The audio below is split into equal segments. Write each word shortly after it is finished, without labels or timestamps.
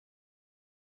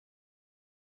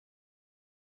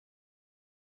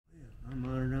I'm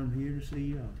honored I'm here to see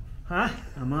you off. Huh?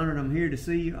 I'm honored I'm here to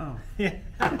see you off. Yeah.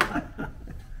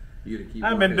 You gotta keep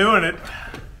I've been doing it.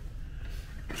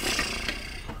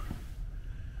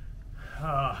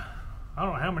 I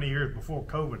don't know how many years before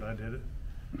COVID I did it.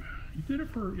 You did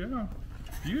it for, yeah,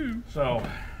 you. So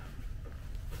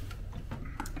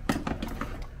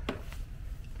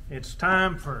it's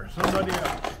time for somebody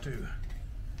else to.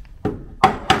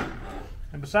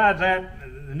 And besides that,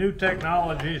 the new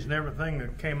technologies and everything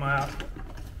that came out,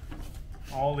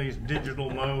 all these digital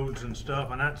modes and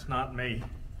stuff, and that's not me.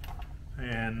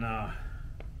 And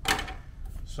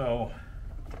so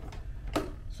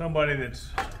somebody that's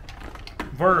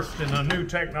versed in the new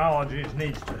technologies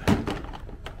needs to,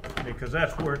 because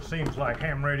that's where it seems like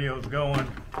ham radio's going.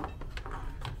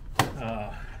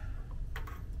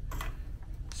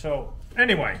 So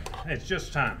anyway, it's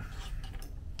just time.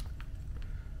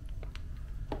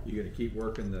 You gonna keep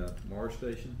working the Mars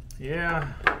station?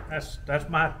 Yeah, that's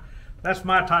my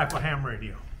type of ham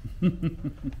radio.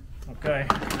 Okay,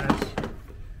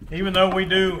 even though we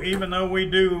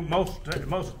do most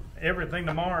everything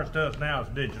the Mars does now is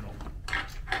digital.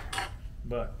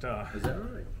 But is that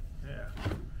right? Yeah,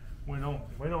 we don't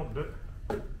do.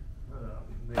 The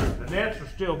nets are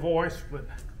still voice, but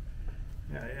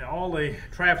all the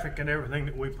traffic and everything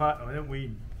that we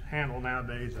handle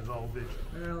nowadays is all digital.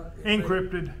 Well,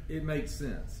 encrypted. It makes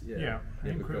sense. Yeah.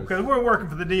 Yeah, because we're working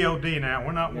for the DOD now.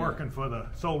 We're not working for the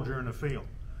soldier in the field.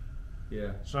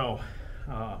 Yeah. So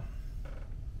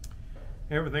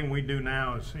everything we do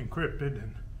now is encrypted,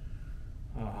 and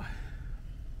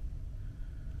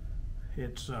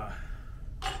it's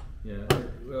yeah.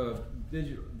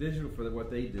 Digital for what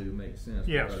they do makes sense.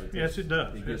 Yes, yes, it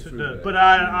does. Yes, it does. Better. But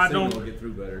I don't get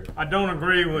through better. I don't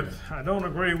agree with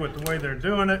the way they're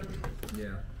doing it.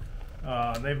 Yeah.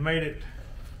 They've made it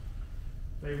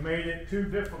too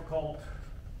difficult.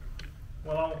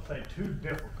 Well, I won't say too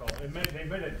difficult. They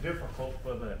made it difficult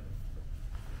for the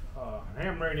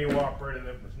ham radio operator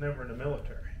that was never in the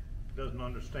military. Doesn't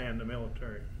understand the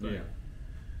military thing.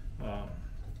 Yeah.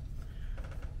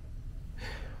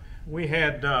 We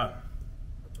had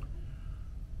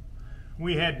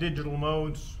digital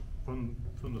modes from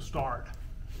the start.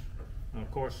 And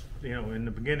of course, in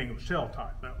the beginning it was cell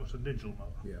type. That was a digital mode.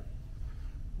 Yeah.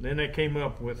 Then they came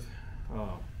up with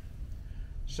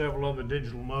several other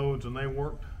digital modes, and they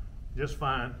worked just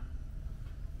fine.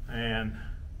 And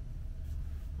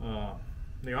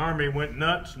the Army went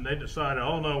nuts, and they decided,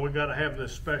 oh no, we got to have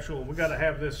this special. We got to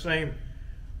have this same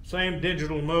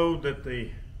digital mode that the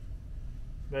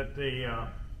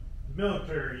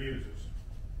military uses.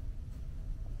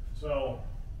 So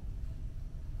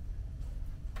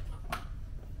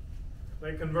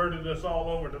they converted us all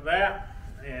over to that,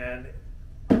 and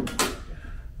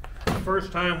the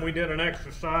first time we did an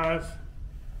exercise,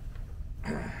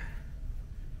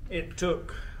 it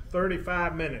took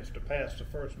 35 minutes to pass the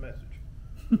first message.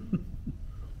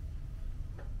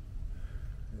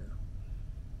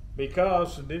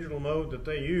 Because the digital mode that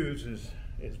they use is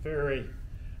very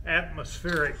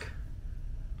atmospheric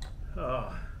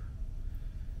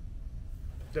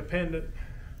dependent,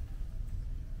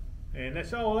 and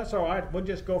that's all right. We'll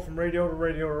just go from radio to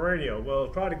radio to radio. Well,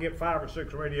 try to get 5 or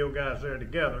 6 radio guys there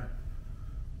together,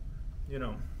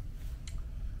 And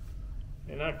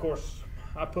of course,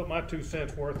 I put my 2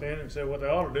 cents worth in and said what they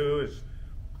ought to do is,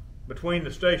 between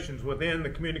the stations within the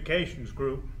communications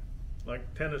group,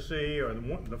 like Tennessee or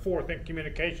the 4th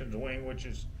Communications Wing, which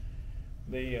is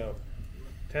the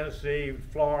Tennessee,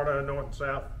 Florida, North and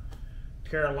South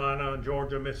Carolina,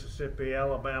 Georgia, Mississippi,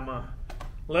 Alabama.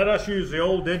 Let us use the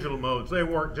old digital modes. They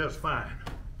work just fine.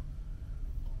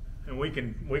 And we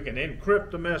can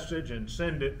encrypt the message and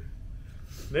send it.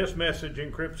 This message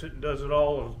encrypts it and does it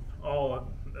all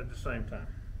at the same time.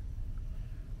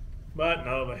 But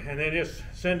no, and they just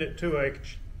send it to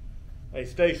a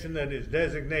station that is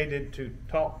designated to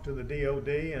talk to the DOD,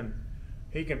 and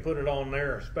he can put it on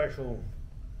there special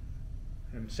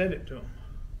and send it to them.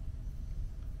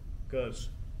 Because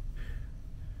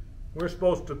we're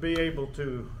supposed to be able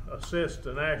to assist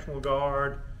the National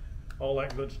Guard, all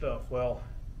that good stuff. Well,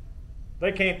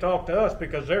 they can't talk to us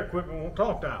because their equipment won't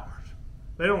talk to ours.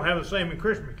 They don't have the same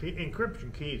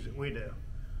encryption keys that we do.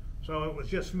 So it was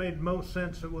just made most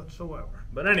sense whatsoever.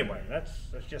 But anyway, that's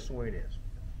just the way it is.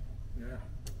 Yeah,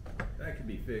 that can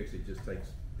be fixed. It just takes.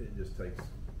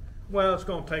 Well, it's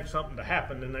going to take something to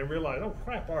happen, and they realize, oh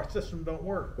crap, our system don't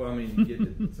work. Well, I mean, you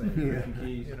get the same encryption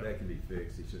keys. That can be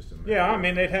fixed. It's just a matter. Yeah, I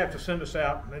mean, they'd have to send us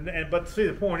out, but see,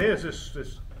 the point is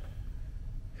this.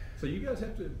 So you guys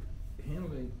have to handle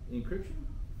the encryption.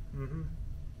 Mm-hmm.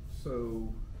 So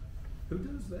who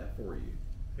does that for you?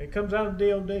 It comes out of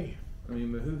DOD. I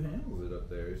mean, but who handles it up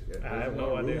there? I There's have a no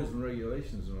lot of idea. rules and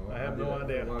regulations and all. I have did no a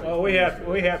idea. lot of Well, we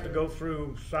experience have to with go it,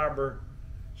 through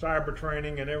cyber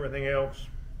training and everything else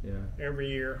Yeah. every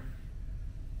year.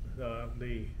 And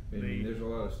there's a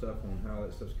lot of stuff on how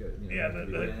that stuff's got. Yeah, has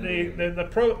to be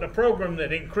handled. the program that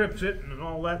encrypts it and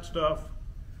all that stuff.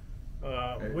 We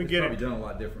It's get probably it. done a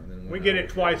lot different than We get it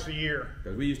twice a year.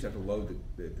 Because we used to have to load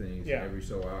the things Yeah. every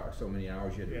so many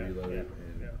hours. You had to Yeah, reload yeah, it.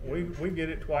 yeah. And, We get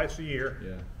it twice a year,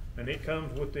 yeah. and it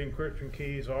comes with the encryption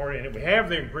keys already in it. We have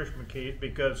the encryption keys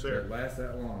because So they're it lasts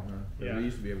that long, huh? Yeah. It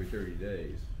used to be every 30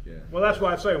 days. Yeah. well. That's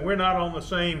why I say we're not on the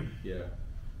same Yeah.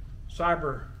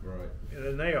 cyber Right.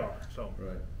 than they are. So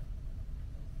Right.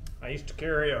 I used to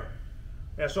carry a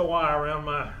SOI around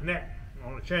my neck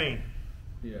on a chain.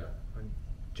 Yeah.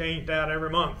 Changed out every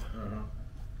month. Uh-huh.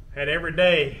 Had every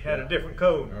day had Yeah. a different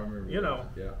code. I remember. You that. know.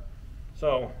 Yeah.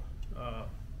 So,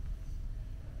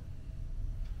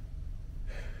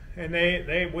 and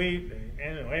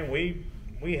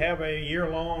we have a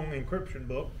year-long encryption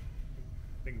book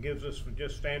that gives us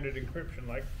just standard encryption.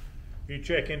 Like if you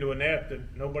check into a net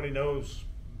that nobody knows,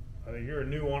 you're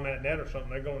new on that net or something,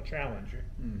 they're going to challenge you,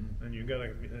 Mm-hmm. and you got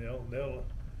to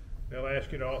they'll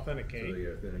ask you to authenticate. So they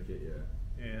authenticate,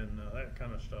 yeah. And that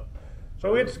kind of stuff.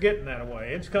 So it's getting that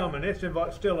way. It's coming. It's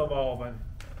still evolving.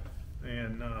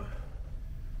 And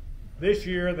this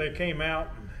year they came out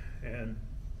and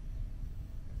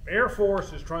Air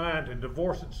Force is trying to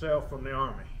divorce itself from the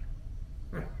Army.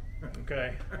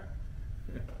 Okay.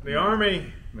 The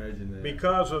Army, Imagine that.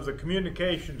 because of the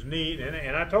communications need,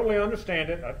 and I totally understand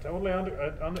it. I totally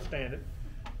understand it.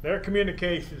 Their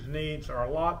communications needs are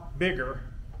a lot bigger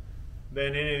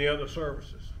than any of the other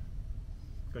services.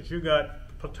 Because you got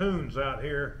platoons out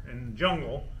here in the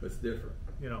jungle. It's different.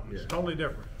 You know, it's Yeah. totally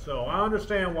different. So I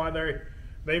understand why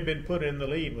they've been put in the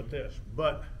lead with this,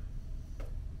 but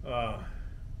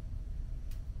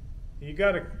you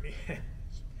gotta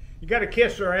you gotta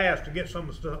kiss their ass to get some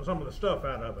of the stuff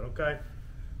out of it. Okay,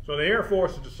 so the Air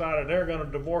Force has decided they're going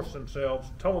to divorce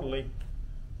themselves totally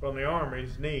from the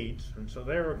Army's needs, and so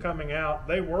they were coming out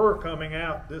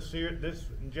this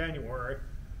in January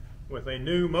with a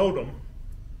new modem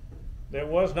that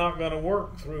was not going to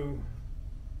work through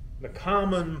the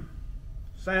common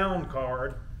sound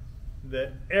card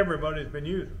that everybody's been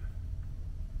using.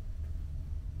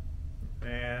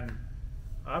 And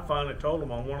I finally told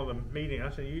them on one of the meetings, I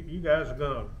said, you guys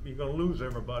you're gonna lose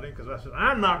everybody, because I said,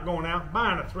 I'm not going out and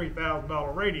buying a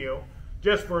 $3,000 radio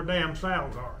just for a damn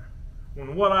sound card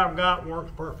when what I've got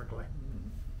works perfectly.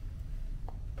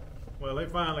 Well, they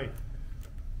finally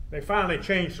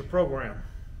changed the program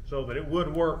so that it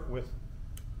would work with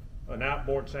an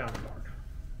outboard sound card.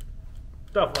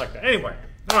 Stuff like that. Anyway,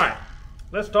 all right,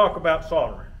 let's talk about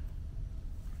soldering.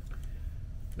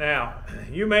 Now,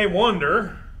 you may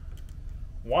wonder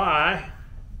why,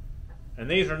 and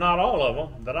these are not all of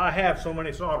them, that I have so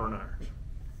many soldering irons.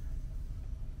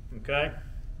 Okay?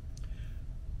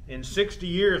 In 60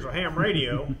 years of ham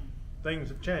radio, things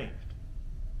have changed.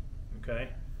 Okay?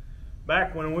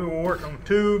 Back when we were working on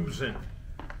tubes and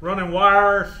running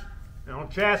wires and on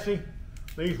chassis,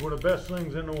 these were the best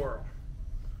things in the world.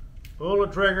 Pull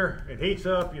the trigger, it heats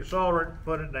up, you solder it,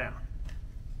 put it down.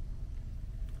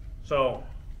 So,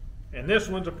 and this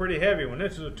one's a pretty heavy one.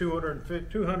 This is a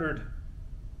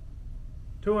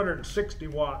 260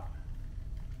 watt.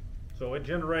 So it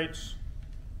generates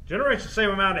the same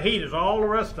amount of heat as all the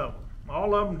rest of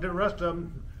them. The rest of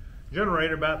them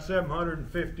generate about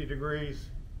 750 degrees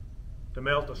to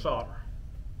melt the solder.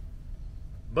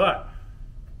 But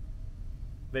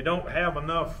they don't have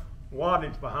enough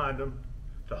wattage behind them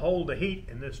to hold the heat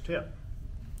in this tip.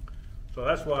 So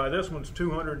that's why this one's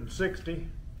 260.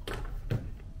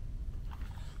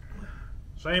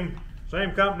 Same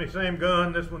company, same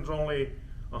gun. This one's only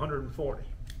 140.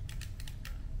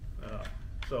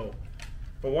 So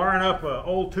for wiring up an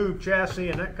old tube chassis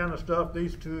and that kind of stuff,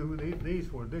 these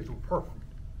were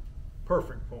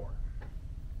perfect for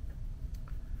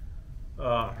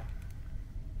it.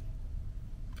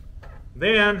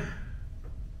 Then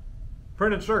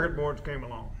printed circuit boards came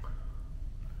along.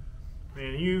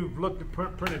 And you've looked at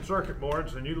printed circuit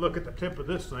boards, and you look at the tip of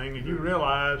this thing, and you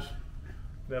realize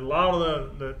that a lot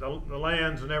of the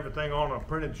lands and everything on a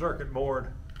printed circuit board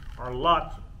are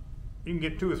lots. You can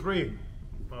get 2 or 3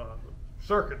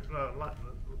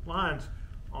 lines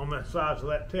on the sides of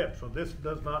that tip. So this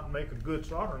does not make a good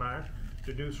soldering iron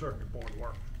to do circuit board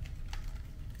work.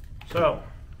 So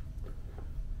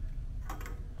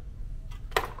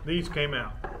these came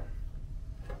out,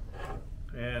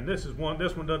 and this one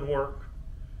doesn't work.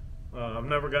 I've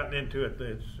never gotten into it.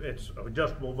 It's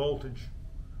adjustable voltage,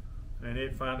 and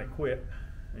it finally quit.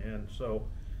 And so,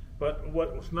 but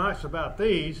what was nice about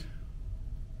these,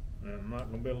 and I'm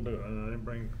not going to be able to do it, and I didn't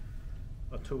bring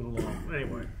a tool along.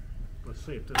 Anyway, let's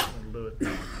see if this one will do it.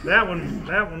 That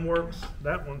one works.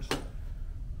 That one's,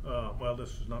 well, this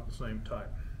is not the same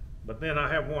type. But then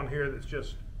I have one here that's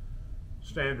just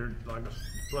standard, like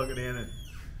plug it in,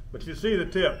 but you see the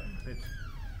tip.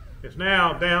 It's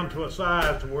now down to a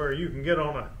size to where you can get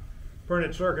on a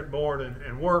printed circuit board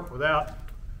and work without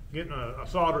getting a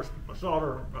solder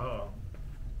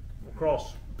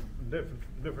across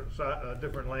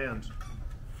different lands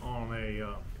on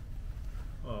the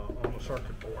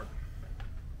circuit board.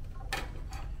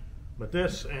 But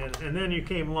this, and then you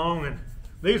came along, and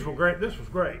these were great. This was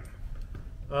great.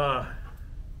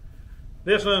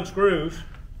 This unscrews,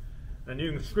 and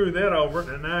you can screw that over it,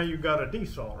 and now you've got a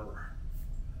desolderer.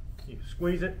 You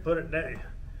squeeze it, put it down.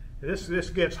 This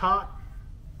gets hot,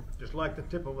 just like the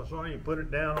tip of a solder. You put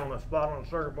it down on a spot on the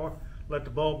circuit board, let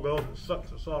the bulb go, and it sucks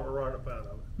the solder right up out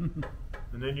of it.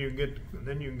 And then you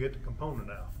can get the component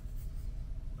out.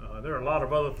 There are a lot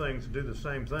of other things that do the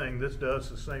same thing. This does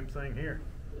the same thing here.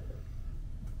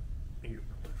 You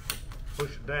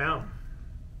push it down,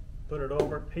 put it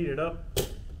over, heat it up,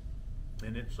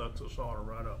 and it sucks the solder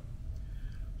right up.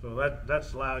 So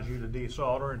that allows you to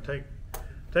desolder and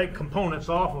take components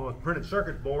off of a printed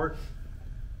circuit board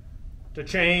to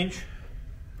change,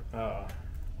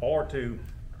 or to,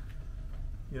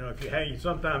 you know, if you have,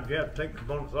 sometimes you have to take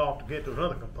components off to get to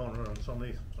another component on some of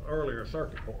these earlier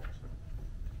circuit boards.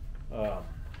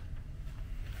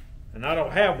 And I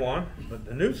don't have one, but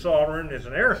the new soldering is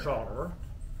an air solderer,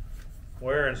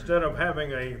 where instead of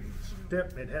having a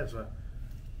tip, it has a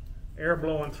air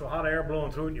blowing through, hot air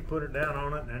blowing through it, and you put it down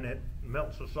on it, and it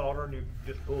melts the solder, and you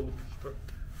just pull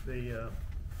the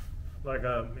like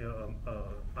a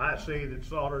IC that's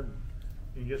soldered.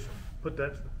 You just put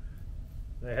that.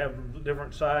 They have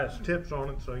different size tips on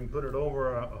it, so you can put it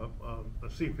over a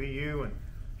CPU and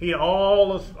heat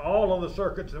all of the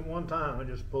circuits at one time, and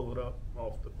just pull it up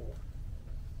off the board.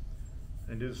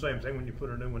 And do the same thing when you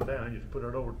put a new one down. You just put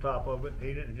it over the top of it,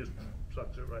 heat it, and just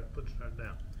sucks it right, puts it right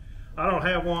down. I don't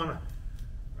have one.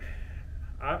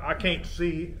 I can't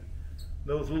see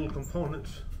those little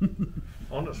components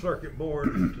on the circuit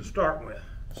board to start with.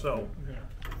 So,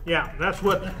 yeah, that's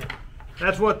what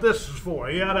this is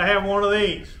for. You got to have one of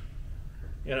these,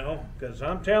 you know, because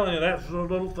I'm telling you, those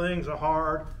little things are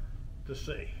hard to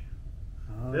see.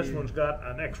 Oh, this yeah. one's got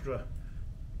an extra,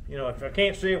 you know, if I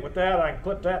can't see it with that, I can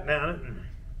put that down it, and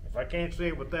if I can't see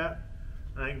it with that,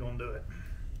 I ain't gonna do it.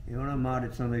 You know, when I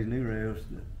modded some of these new rails,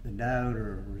 the diode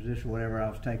or resistor, whatever I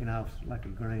was taking off, like a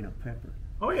grain of pepper.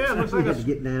 Oh yeah, it looks We like had to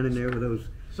get down in there with those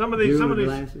some of these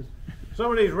glasses.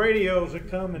 some of these radios that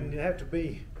come and you have to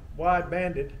be wide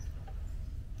banded,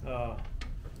 or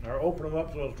open them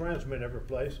up so they'll transmit every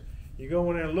place. You go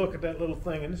in there and look at that little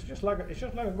thing, and it's just like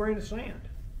a grain of sand.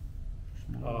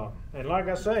 And like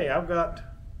I say, I've got.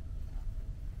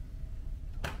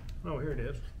 Oh, here it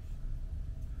is.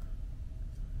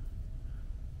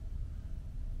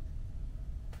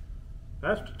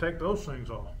 That's to take those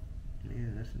things off. Yeah,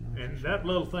 that's a nice. And that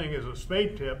little thing is a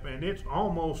spade tip, and it's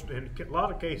almost, in a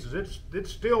lot of cases,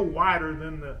 it's still wider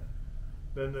than the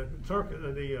circuit,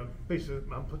 the piece that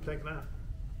I'm taking out.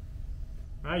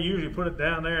 I usually put it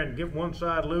down there and get one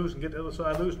side loose and get the other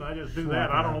side loose, and I just do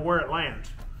that. I don't know where it lands.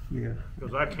 Yeah.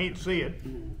 Because I can't see it.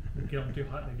 Get them too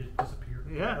hot and they just disappear.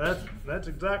 Yeah, that's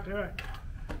exactly right.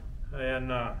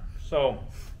 And so,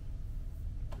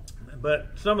 but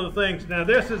some of the things, now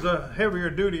this is a heavier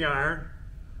duty iron.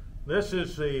 This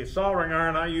is the soldering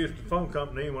iron I used at the phone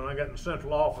company when I got in the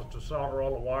central office to solder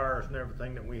all the wires and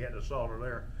everything that we had to solder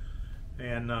there.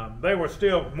 And they were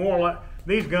still more like,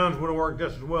 these guns would have worked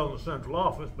just as well in the central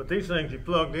office, but these things you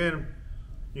plugged in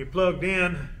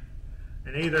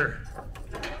and either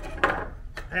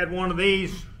had one of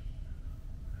these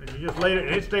and you just laid it,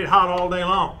 and it stayed hot all day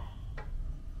long.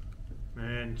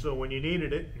 And so when you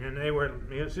needed it, and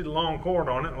you see the long cord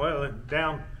on it, well,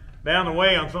 down the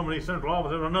way on some of these central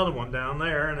offices, there was another one down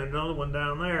there and another one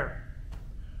down there.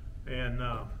 And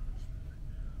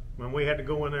when we had to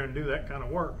go in there and do that kind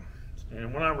of work,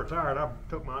 and when I retired, I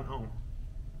took mine home.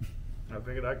 I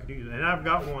figured I could use it, and I've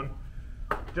got one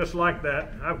just like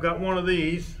that. I've got one of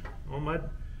these on my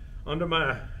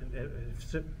it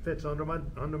fits under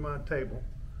my table,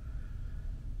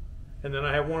 and then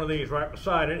I have one of these right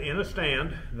beside it in a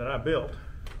stand that I built.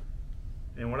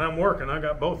 And when I'm working, I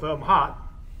got both of them hot,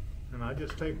 and I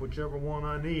just take whichever one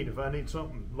I need. If I need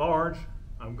something large,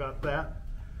 I've got that,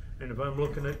 and if I'm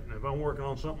working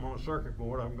on something on a circuit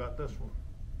board, I've got this one.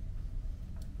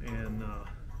 And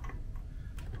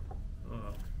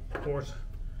of course,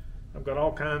 I've got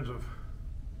all kinds of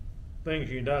things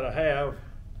you gotta have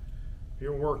if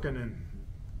you're working,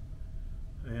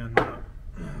 and I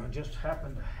just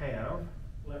happen to have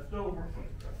left over from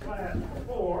the class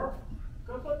before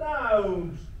a couple of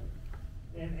diodes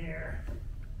in here.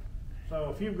 So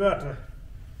if you've got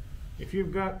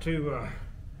to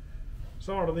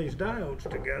solder these diodes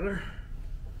together,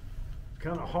 it's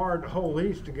kind of hard to hold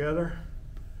these together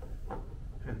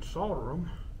and solder them.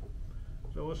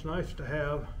 So it's nice to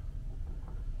have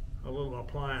a little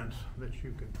appliance that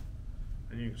you can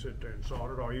sit there and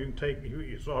solder it, or you can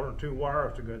you solder 2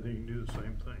 wires together, you can do the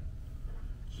same thing.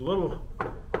 It's a little,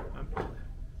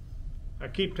 I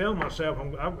keep telling myself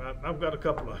I've got a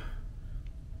couple of,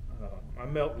 I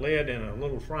melt lead in a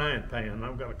little frying pan.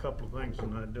 I've got a couple of things,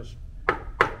 and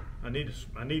I need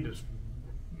to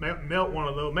melt one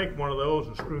of those, make one of those,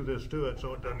 and screw this to it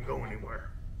so it doesn't go anywhere.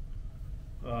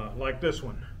 Like this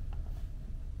one.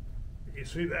 You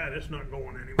see that? It's not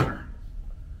going anywhere.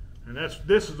 And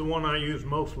this is the one I use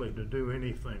mostly to do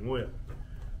anything with.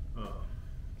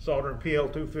 Soldering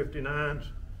PL259s.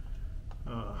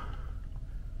 I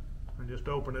just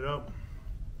open it up,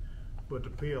 put the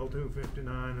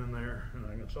PL259 in there, and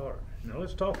I can solder it. Now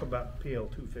let's talk about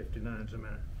PL259s a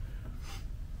minute.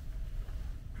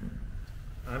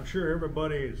 I'm sure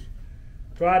everybody's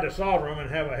tried to solder them and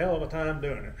have a hell of a time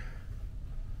doing it.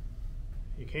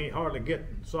 You can't hardly get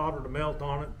solder to melt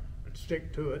on it and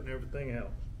stick to it and everything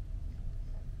else.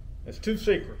 There's 2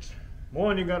 secrets.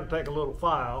 One, you got to take a little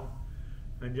file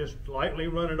and just lightly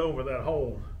run it over that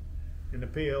hole in the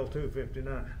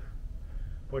PL259.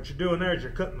 What you're doing there is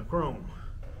you're cutting the chrome.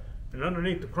 And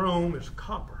underneath the chrome is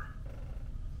copper.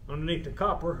 Underneath the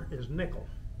copper is nickel.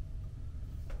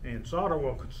 And solder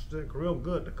will stick real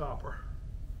good to copper.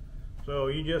 So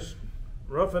you just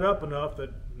rough it up enough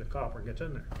that the copper gets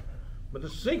in there. But the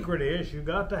secret is you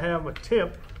got to have a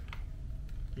tip.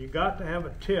 You got to have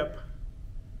a tip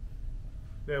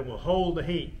that will hold the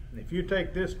heat. And if you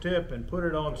take this tip and put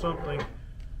it on something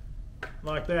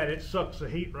like that, it sucks the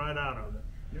heat right out of it.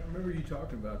 Yeah, I remember you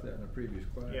talking about that in a previous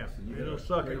class. Yeah, and it'll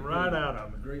suck it right out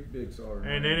of it. Great big solder.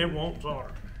 And then it won't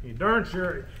solder. You darn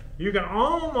sure, you can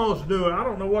almost do it. I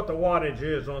don't know what the wattage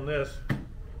is on this.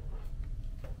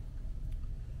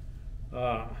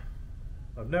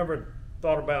 I've never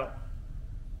thought about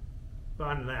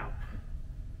finding out.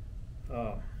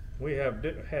 We have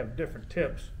different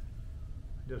tips,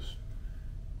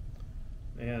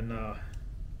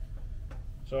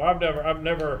 so I've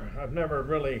never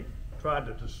really tried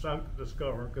to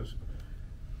discover, because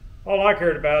all I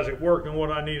cared about is it working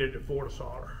what I needed it for to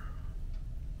solder,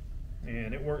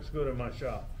 and it works good in my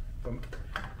shop. From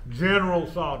general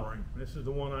soldering, this is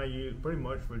the one I use pretty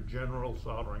much for general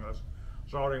soldering.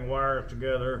 Soldering wires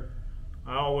together.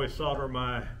 I always solder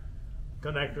my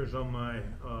connectors on my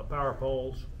power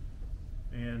poles,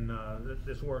 and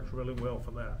this works really well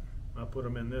for that. I put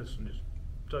them in this and just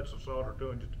touch the solder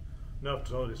to it just enough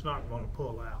so that it's not going to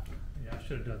pull out. Yeah, I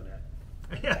should have done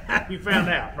that. You found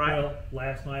out, right? Well,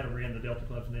 last night I ran the Delta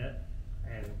Club's net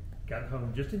and got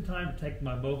home just in time to take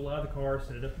my mobile out of the car,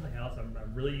 set it up in the house. I'm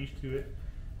really used to it.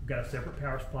 We've got a separate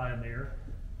power supply in there.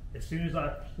 As soon as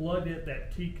I plugged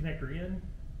that T connector in,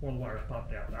 one of the wires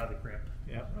popped out of the crimp.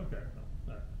 Yeah. Okay.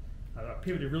 I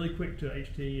pivoted really quick to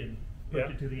HT and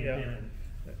hooked it to the antenna.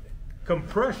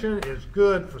 Compression is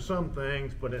good for some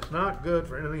things, but it's not good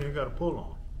for anything you got to pull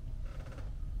on.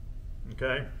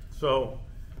 Okay, so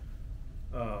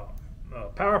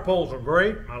power poles are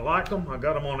great. I like them. I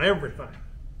got them on everything.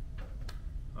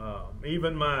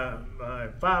 Even my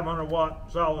 500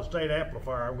 watt solid state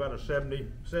amplifier, I've got a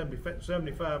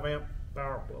 75 amp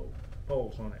power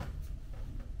poles on it.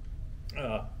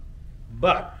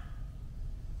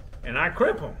 And I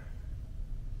crimp them.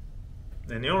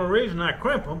 And the only reason I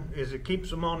crimp them is it keeps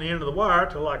them on the end of the wire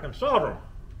till I can solder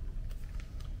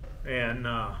them. And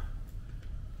I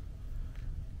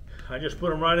just put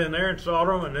them right in there and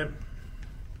solder them, and then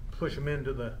push them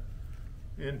into the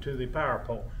power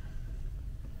pole.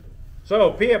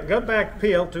 So go back to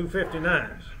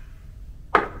PL259s.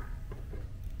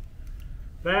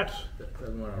 That's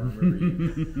one I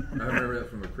remember. I remember that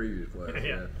from a previous class.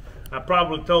 yeah. I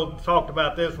probably talked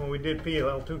about this when we did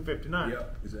PL259.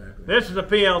 Yep, exactly. This is a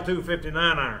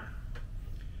PL259 iron.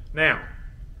 Now,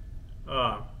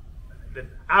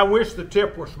 I wish the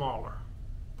tip were smaller,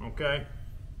 okay?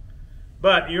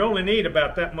 But you only need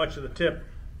about that much of the tip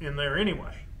in there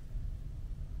anyway.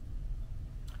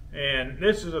 And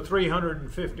this is a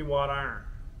 350 watt iron.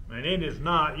 And it is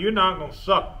not, you're not going to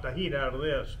suck the heat out of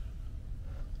this.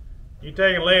 You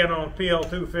take and lay it on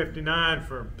PL259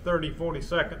 for 30, 40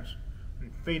 seconds,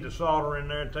 and feed the solder in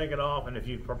there and take it off, and if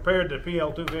you prepared the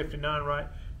PL259 right,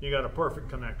 you got a perfect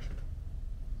connection.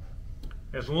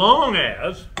 As long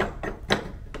as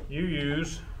you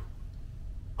use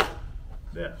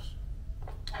this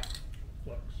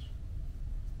flux.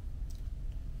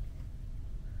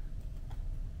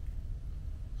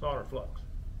 Solder flux.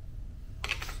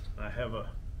 I have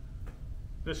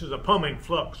this is a pumping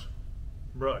flux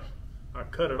brush. I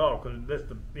cut it off because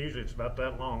usually it's about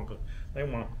that long, because they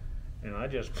want, and I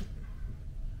just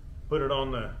put it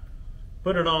on the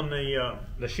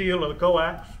shield of the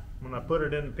coax when I put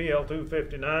it in the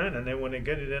PL259, and then when they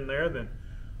get it in there, then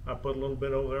I put a little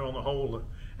bit over there on the hole.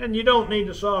 And you don't need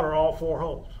to solder all 4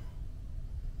 holes.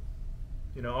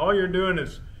 You know, all you're doing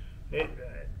is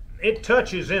it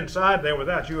touches inside there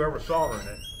without you ever soldering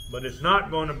it, but it's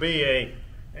not going to be a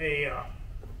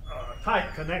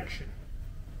tight connection,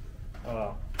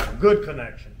 a good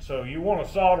connection. So you want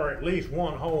to solder at least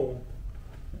 1 hole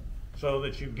so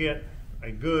that you get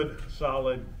a good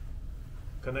solid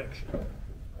connection.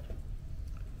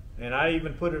 And I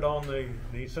even put it on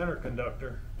the center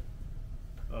conductor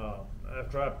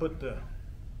after I put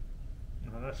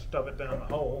I stuff it down the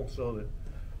hole so that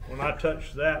when I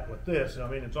touch that with this, I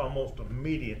mean, it's almost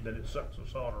immediate that it sucks the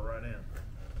solder right in.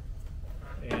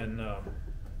 And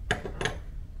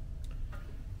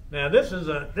now this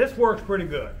works pretty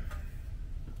good.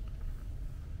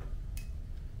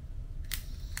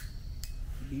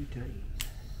 Butane.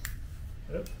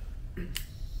 Yep.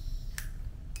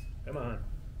 Come on.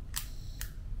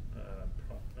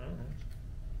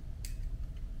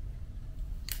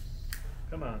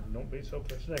 Come on, don't be so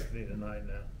persnickety tonight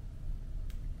now.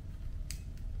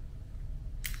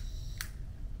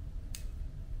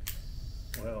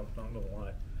 Well, it's not gonna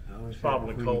lie. It's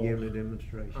probably when cold. you give a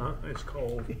demonstration. It's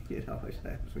cold. It always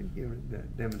happens when you give a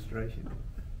demonstration.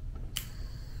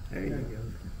 There you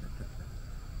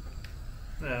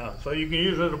go. Now, so you can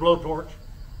use it as a blowtorch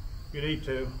if you need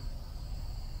to.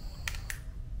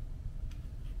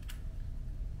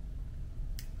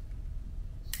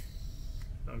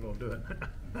 I'm gonna do it.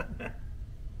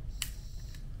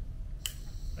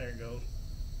 There it goes.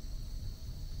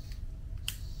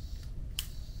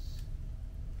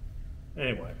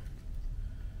 Anyway,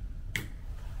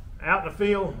 out in the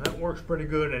field, that works pretty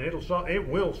good, and it will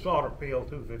solder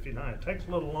PL259. It takes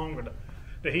a little longer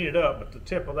to heat it up, but the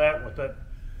tip of that with that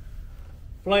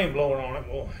flame blowing on it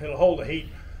it'll hold the heat,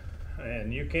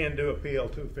 and you can do a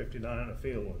PL259 in the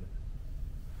field with it.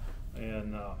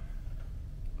 And I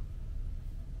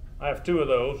have 2 of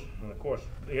those, and of course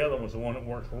the other one's the one that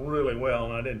works really well,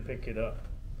 and I didn't pick it up.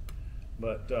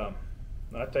 But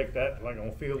I take that like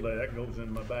on field day. That goes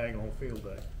in my bag on field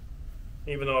day.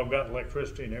 Even though I've got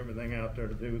electricity and everything out there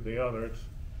to do the other, it's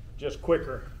just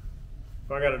quicker.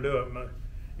 If I got to do it,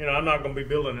 you know, I'm not going to be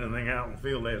building anything out on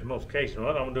field day in most cases.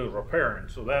 What I'm going to do is repairing,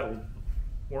 so that'll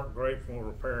work great for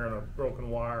repairing a broken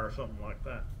wire or something like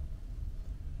that.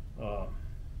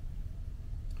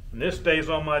 And this stays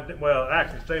on my, well, it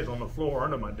actually stays on the floor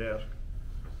under my desk.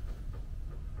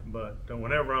 But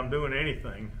whenever I'm doing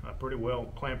anything, I pretty well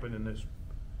clamp it in this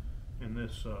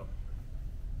and so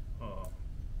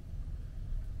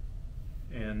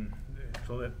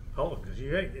that, because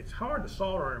it's hard to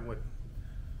solder it with,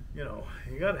 you know,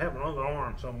 you got to have another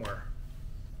arm somewhere.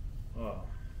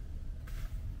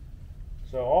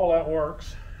 So all that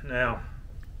works. Now,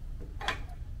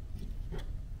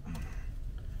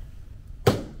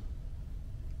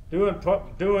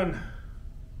 doing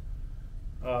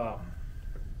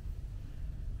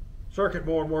circuit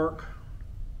board work,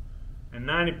 and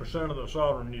 90% of the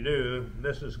soldering you do,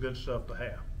 this is good stuff to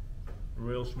have.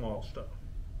 Real small stuff.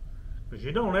 Because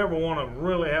you don't ever want to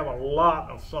really have a lot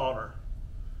of solder.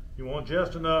 You want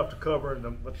just enough to cover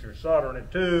what you're soldering it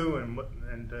to,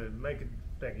 and to make it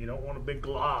thick. You don't want a big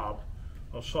glob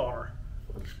of solder.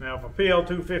 Now for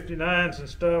PL259s and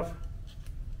stuff,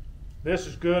 this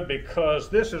is good because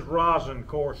this is rosin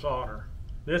core solder.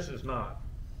 This is not.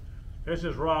 This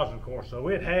is rosin core, so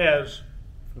it has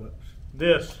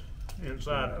this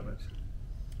inside of it.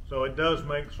 So it does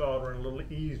make soldering a little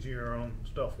easier on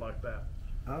stuff like that.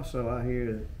 Also, I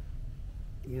hear that,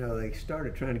 you know, they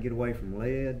started trying to get away from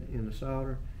lead in the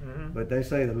solder, but they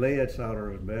say the lead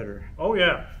solder is better. Oh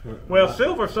yeah. Well,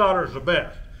 silver solder is the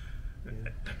best.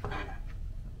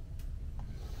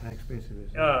 How expensive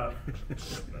is that?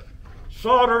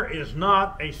 Solder is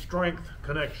not a strength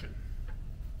connection.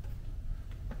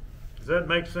 Does that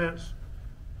make sense?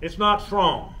 It's not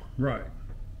strong. Right.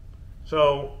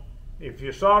 So if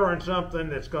you're soldering something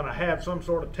that's going to have some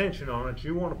sort of tension on it,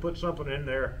 you want to put something in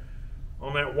there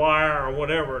on that wire or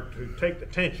whatever to take the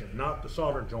tension, not the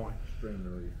solder joint. Strain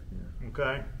relief, yeah.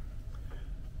 Okay?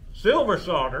 Silver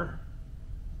solder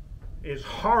is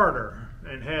harder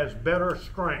and has better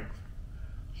strength.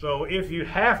 So if you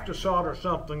have to solder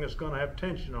something that's going to have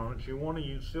tension on it, you want to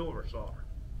use silver solder.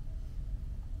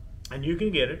 And you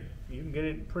can get it. You can get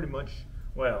it pretty much,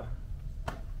 well,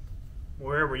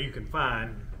 wherever you can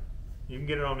find. You can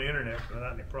get it on the internet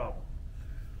without any problem.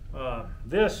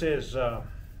 This is,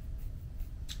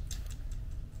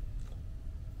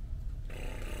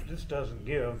 this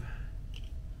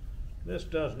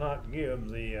does not give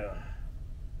the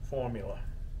formula.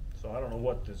 So I don't know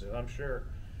what this is. I'm sure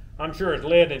it's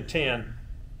lead and tin,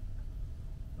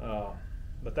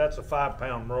 but that's a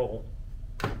 5-pound roll.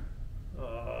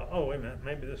 Oh, wait a minute,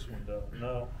 maybe this one does.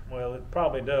 No, well, it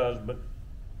probably does, but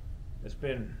it's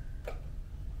been,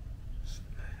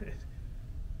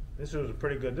 this was a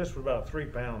pretty good, this was about a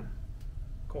 3-pound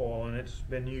coil, and it's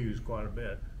been used quite a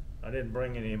bit. I didn't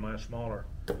bring any of my smaller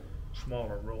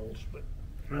rolls, but.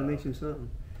 Can I mention something?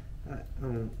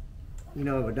 You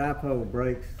know, if a dipole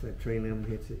breaks, that tree limb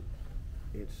hits it,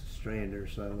 it's a strand or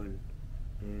so, and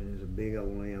there's a big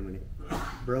old limb, and it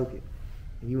broke it.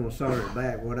 And you want to solder it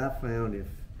back. What I found, if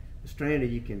the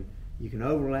stranded, you can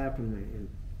overlap them and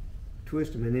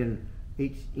twist them, and then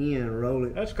each end roll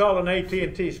it. That's called an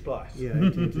AT&T splice. Yeah,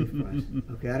 AT&T splice.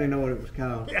 Okay, I didn't know what it was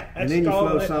called. Yeah, and then you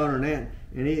flow soldering that,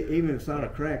 and even if solder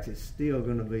cracks, it's still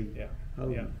going to be. Yeah.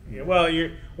 Holding. Yeah. Well,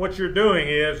 what you're doing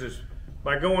is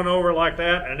by going over like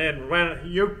that, and then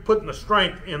you're putting the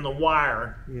strength in the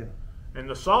wire. Yeah. And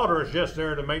the solder is just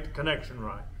there to make the connection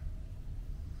right.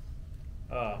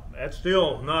 That's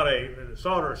still not the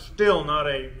solder is still not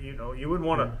you wouldn't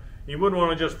want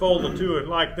to just fold the two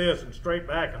like this and straight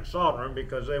back and solder them,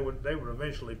 because they would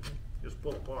eventually just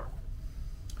pull apart.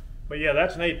 But yeah,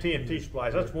 that's an AT&T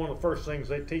splice. That's one of the first things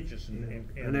they teach us. I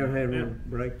never had one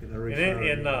break that I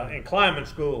resoldered. In climbing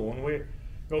school, when we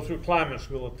go through climbing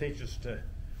school, it teaches us to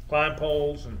climb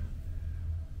poles and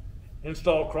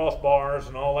install crossbars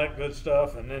and all that good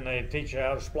stuff, and then they teach you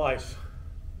how to splice.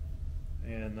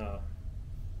 And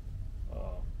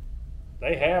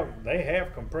they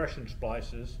have compression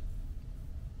splices.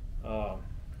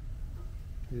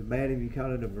 Is it bad if you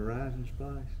call it a Verizon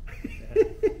splice?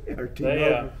 Or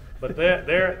but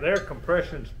their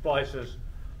compression splices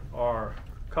are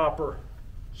copper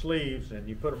sleeves, and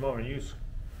you put them on, and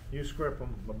you script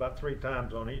them about 3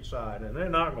 times on each side, and they're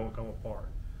not going to come apart.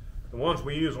 The ones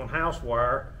we use on house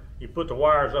wire, you put the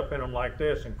wires up in them like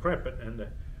this and crimp it,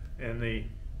 and it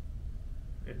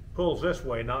pulls this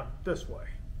way, not this way.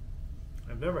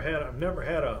 I've never had a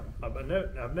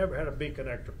B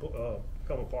connector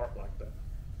come apart like that.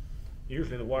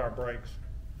 Usually the wire breaks.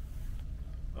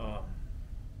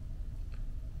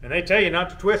 And they tell you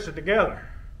not to twist it together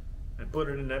and put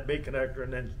it in that B connector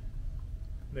and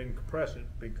then compress it,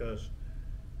 because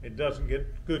it doesn't get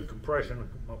good compression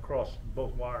across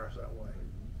both wires that way.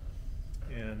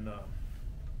 And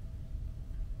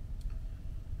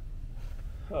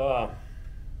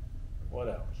what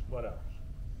else?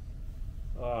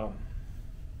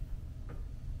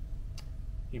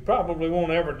 You probably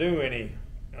won't ever do any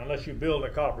unless you build a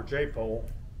copper J-pole.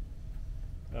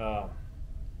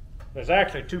 There's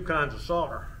actually 2 kinds of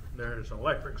solder. There's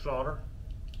electric solder,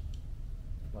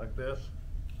 like this,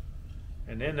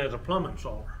 and then there's a plumbing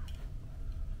solder.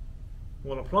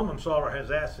 Well, a plumbing solder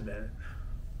has acid in it.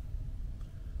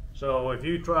 So if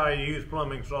you try to use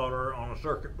plumbing solder on a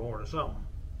circuit board or something,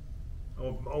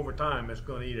 over time it's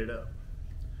going to eat it up.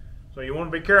 So you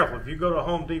want to be careful. If you go to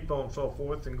Home Depot and so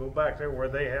forth and go back there where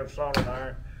they have soldered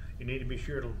iron, you need to be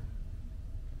sure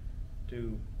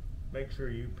to make sure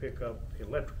you pick up the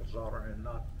electrical solder and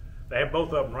not. They have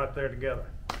both of them right there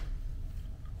together,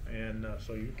 and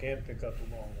so you can't pick up the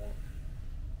wrong one.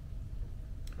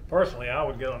 Personally, I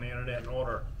would get on the internet and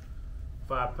order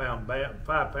 5-pound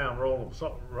roll of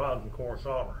rosin core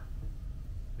solder.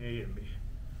 I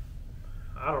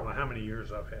don't know how many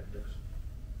years I've had this,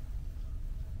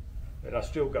 but I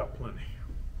still got plenty.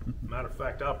 Matter of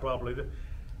fact,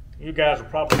 you guys will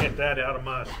probably get that out of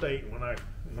my estate when I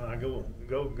go.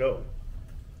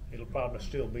 It'll probably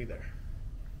still be there.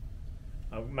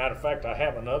 Matter of fact, I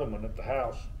have another one at the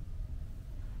house.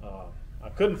 I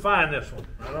couldn't find this one.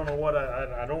 I don't know what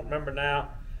I don't remember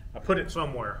now. I put it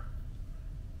somewhere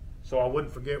so I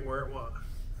wouldn't forget where it was,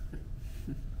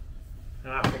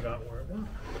 and I forgot where it was.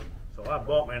 So I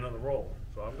bought me another roll.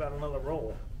 So I've got another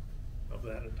roll of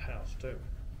that at the house too.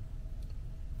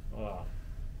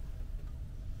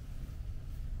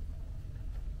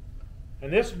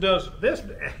 And this,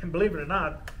 believe it or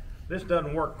not, this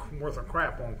doesn't work worth a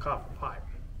crap on copper pipe.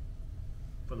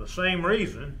 For the same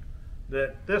reason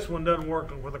that this one doesn't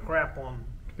work worth a crap on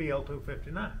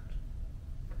PL259s.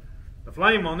 the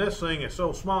flame on this thing is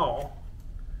so small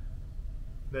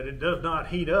that it does not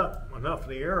heat up enough of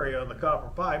the area of the copper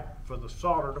pipe for the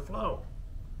solder to flow.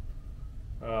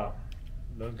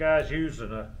 Those guys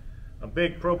using a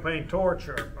big propane torch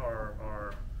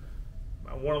or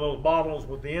one of those bottles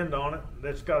with the end on it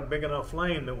that's got a big enough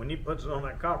flame that when he puts it on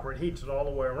that copper, it heats it all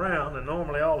the way around. And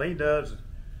normally all he does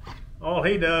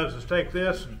is take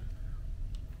this and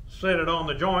set it on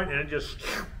the joint, and it just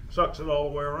sucks it all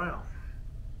the way around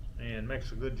and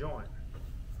makes a good joint.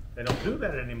 They don't do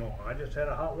that anymore. I just had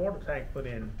a hot water tank put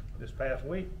in this past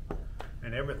week,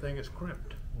 and everything is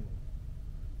crimped.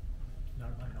 Not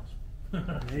in my house.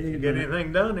 They did Get my-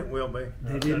 anything done, it will be.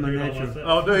 They did my I do it all natural. myself.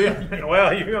 Oh, do you?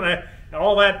 Well, you're gonna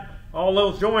all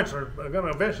those joints are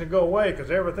gonna eventually go away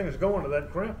because everything's going to that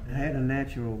crimp. I had a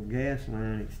natural gas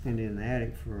line extended in the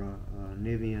attic for a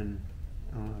Nivian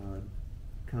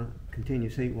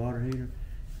continuous heat water heater,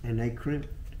 and they crimped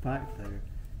the pipe there.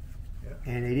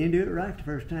 Yeah. And they didn't do it right the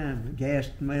first time. The gas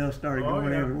smell started Oh,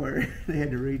 going yeah. everywhere. They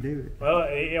had to redo it. Well,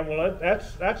 yeah, well,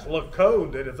 that's the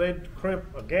code that if they crimp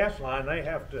a gas line, they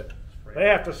have to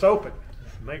soap it,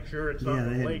 make sure it's Yeah, not they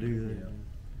gonna had to leak. do that.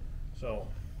 So,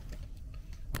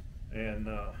 and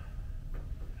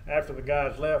after the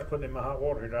guys left, putting in my hot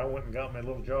water heater, I went and got me a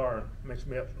little jar and mixed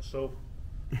me up some soap.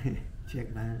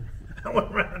 Check mine. I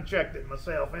went around and checked it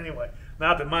myself anyway.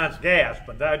 Not that mine's gas,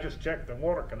 but I just checked the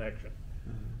water connection.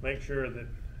 Make sure that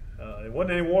there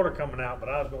wasn't any water coming out, but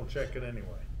I was going to check it anyway.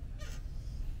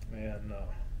 And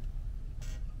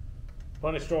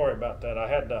funny story about that. I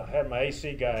had my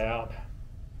AC guy out,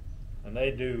 and they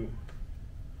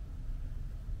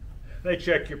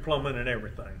check your plumbing and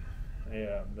everything.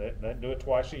 Yeah, they do it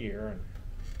twice a year. And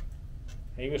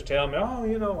he was telling me, oh,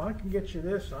 you know, I can get you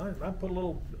this. I put a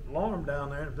little alarm down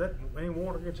there. If that any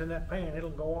water gets in that pan, it'll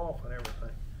go off and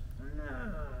everything. No,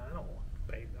 I don't want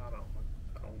to pay. I don't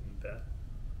need that.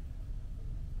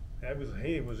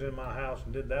 He was in my house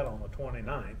and did that on the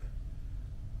 29th,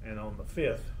 and on the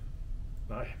 5th,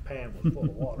 my pan was full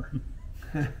of water.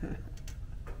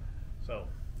 So,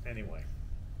 anyway.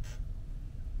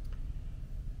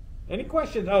 Any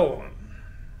questions? Oh,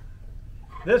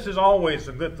 this is always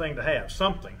a good thing to have,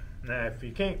 something. Now, if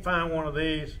you can't find one of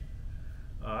these,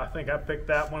 I think I picked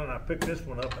that one and I picked this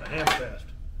one up at Hamfest.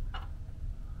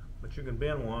 But you can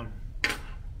bend one.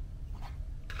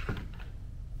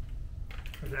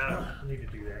 I need to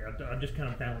do that. I just kind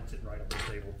of balance it right on the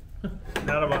table.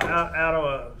 out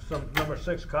of some number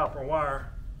 6 copper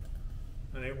wire,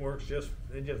 and it works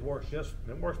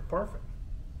perfect.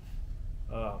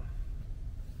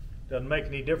 Doesn't make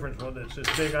any difference whether it's this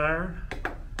big iron.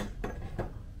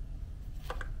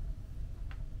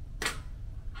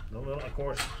 Of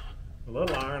course, the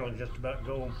little iron will just about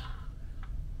go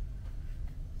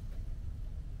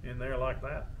in there like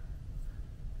that.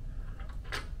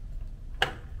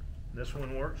 This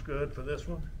one works good for this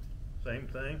one. Same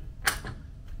thing.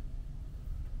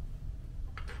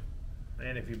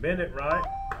 And if you bend it right,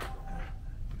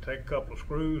 take a couple of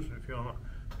screws. If you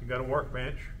got a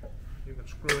workbench, you can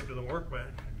screw it to the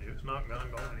workbench. It's not going to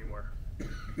go anywhere.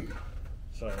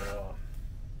 So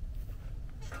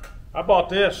I bought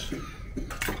this for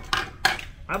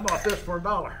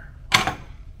 $1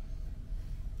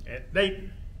 at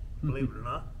Dayton, believe it or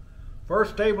not.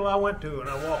 First table I went to, and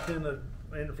I walked in the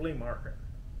flea market,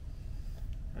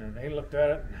 and he looked at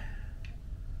it,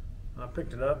 and I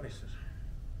picked it up, and he says,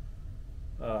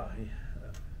 I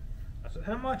said,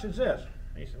 how much is this?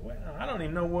 He said, well, I don't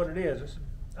even know what it is. I said,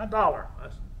 $1. I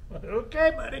said,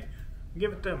 okay, buddy,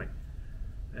 give it to me.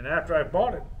 And after I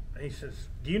bought it, he says,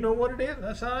 do you know what it is?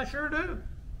 I said, I sure do.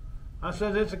 I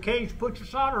said, it's a cage to put your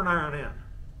soldering iron in.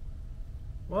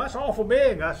 Well, that's awful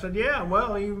big. I said, yeah,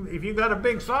 well, if you got a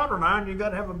big soldering iron, you got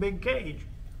to have a big cage.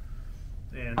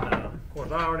 And of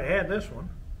course, I already had this one.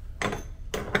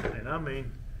 And I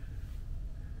mean,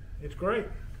 it's great.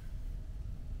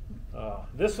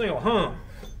 This thing will hum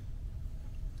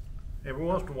every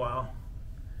once in a while.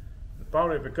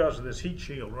 Probably because of this heat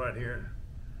shield right here.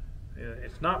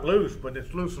 It's not loose, but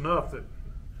it's loose enough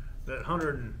that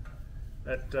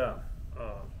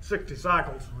 60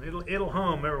 cycles, it'll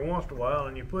hum every once in a while,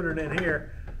 and you put it in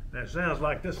here, and it sounds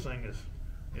like this thing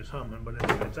is humming, but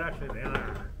it's actually the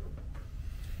iron.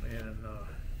 And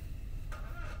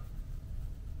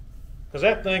because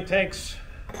that thing takes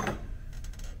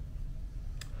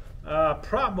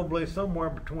probably somewhere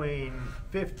between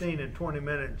 15 and 20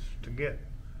 minutes to get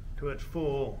to its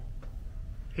full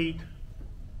heat,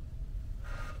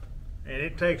 and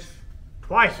it takes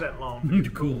twice that long to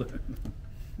get Cool.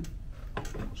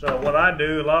 So what I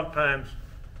do a lot of times,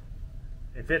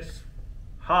 if it's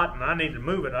hot and I need to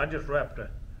move it, I just wrap the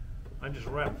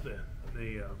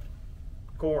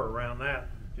cord around that,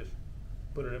 and just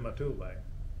put it in my tool bag.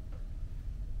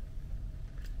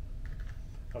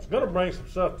 I was going to bring some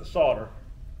stuff to solder,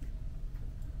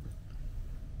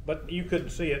 but you couldn't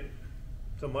see it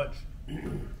so much.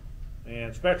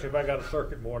 And especially if I got a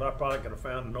circuit board, I probably could have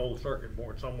found an old circuit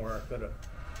board somewhere. I could have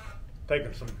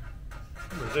taken some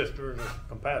resistors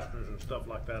or capacitors and stuff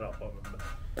like that off of it.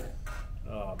 But,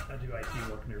 I do IT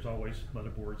work, and there's always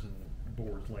motherboards and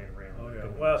boards laying around. oh yeah.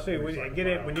 Well, see, when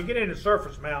you get into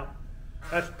surface mount,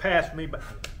 that's passed me by.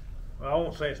 Well, I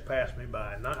won't say it's passed me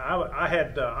by.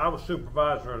 I was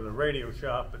supervisor of the radio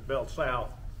shop at Bell South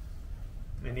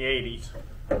in the '80s,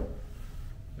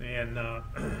 and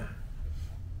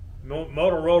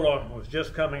Motorola was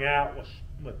just coming out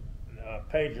with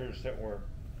pagers that were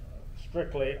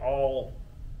strictly all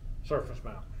surface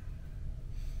mount.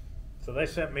 So they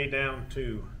sent me down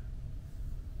to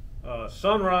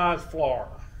Sunrise,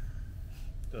 Florida,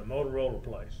 to the Motorola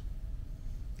place.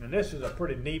 And this is a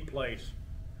pretty neat place.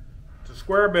 It's a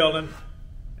square building,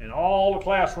 and all the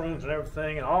classrooms and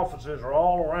everything and offices are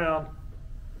all around.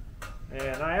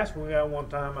 And I asked one guy one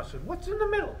time, I said, "What's in the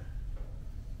middle?"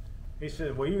 He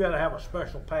said, "Well, you got to have a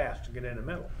special pass to get in the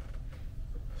middle."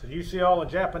 I said, "You see all the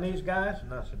Japanese guys?"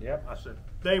 And I said, "Yep." I said,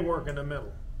 "They work in the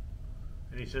middle."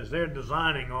 And he says, "They're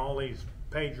designing all these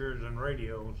pagers and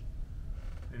radios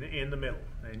in the middle.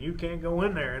 And you can't go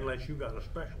in there unless you got a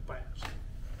special pass."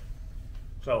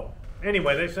 So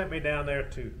anyway, they sent me down there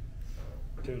to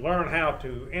learn how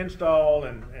to install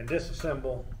and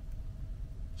disassemble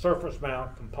surface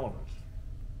mount components.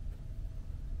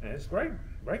 And it's great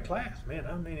class, man.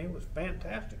 I mean, it was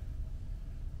fantastic.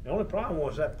 The only problem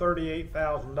was that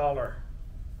 $38,000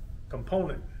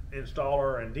 component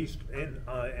installer and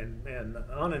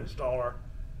uninstaller.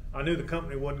 I knew the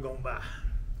company wasn't going to buy.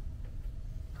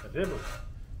 But it was,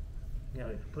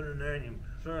 you put it in there and you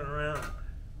turn it around,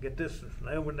 get this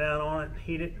lever down on it, and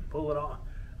heat it and pull it off.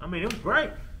 I mean, it was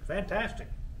great, fantastic.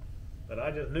 But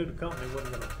I just knew the company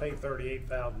wasn't going to pay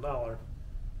 $38,000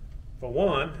 for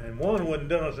one, and one wouldn't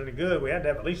do us any good. We had to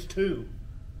have at least two.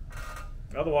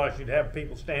 Otherwise, you'd have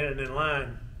people standing in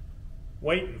line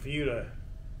waiting for you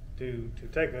to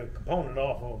take a component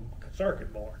off of a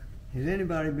circuit board. Has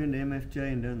anybody been to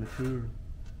MFJ and done the tour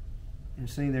and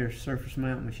seen their surface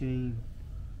mount machine?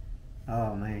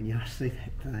 Oh man, y'all see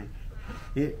that thing?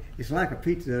 It's like a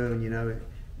pizza oven, you know.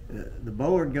 The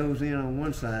board goes in on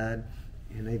one side,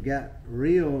 and they've got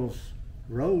reels,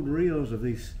 rolled reels of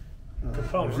these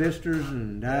resistors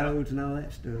and diodes and all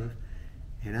that stuff.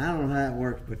 And I don't know how it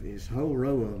works, but this whole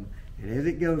row of them, and as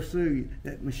it goes through,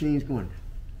 that machine's going.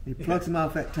 It plucks them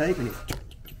off that tape, and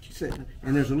it's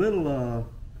and there's a little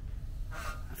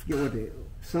I forget what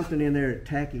something in there,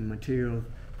 tacking material.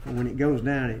 And when it goes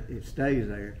down, it stays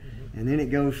there, and then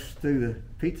it goes through the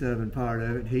pizza oven part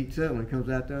of it, heats up. When it comes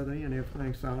out the other end,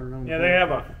 everything's soldered on. Yeah, they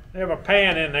have a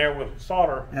pan in there with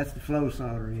solder. That's the flow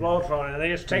soldering. Flow soldering, and they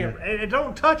just take it, and it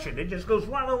don't touch it. It just goes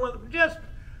right on with just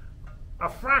a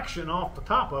fraction off the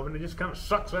top of it, and it just kind of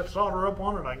sucks that solder up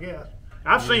on it, I guess.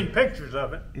 I've seen pictures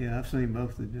of it. Yeah, I've seen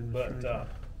both the demonstrations.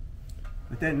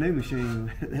 But that new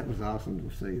machine, that was awesome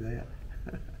to see that.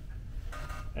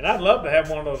 And I'd love to have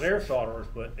one of those air solderers,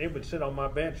 but it would sit on my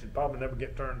bench and probably never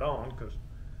get turned on because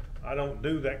I don't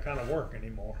do that kind of work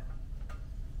anymore.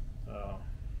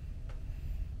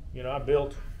 You know, I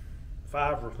built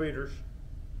 5 repeaters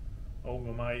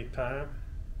over my time,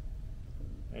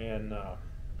 and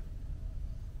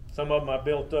some of them I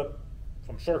built up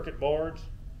from circuit boards.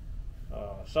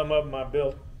 Some of them I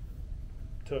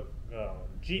took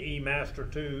GE Master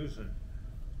 2s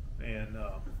and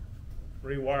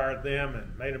rewired them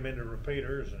and made them into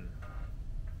repeaters, and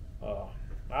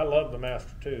I loved the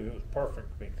Master 2. It was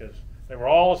perfect because they were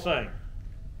all the same.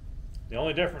 The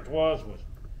only difference was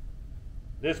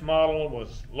this model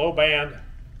was low band,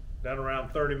 down around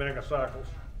 30 megacycles.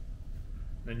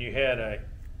 Then you had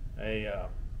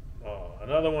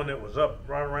another one that was up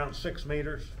right around 6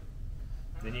 meters.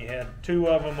 Then you had 2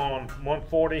 of them on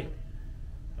 140,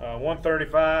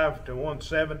 135 to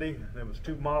 170. There was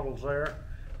 2 models there.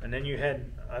 And then you had,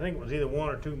 I think it was either 1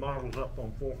 or 2 models up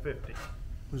on 450.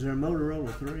 Was there a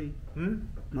Motorola 3?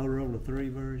 Motorola 3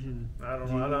 version? I don't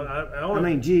know. I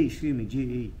mean,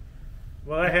 GE.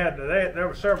 Well, there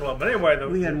were several of them. But anyway,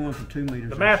 we had one for 2 meters.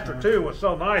 The Master 2 was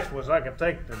so nice was I could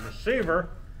take the receiver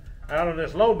out of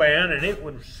this low band and it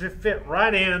would fit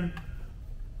right in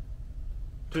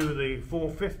to the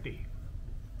 450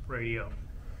 radio.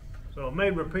 So it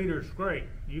made repeaters great.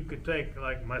 You could take,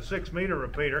 like my 6 meter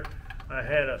repeater, I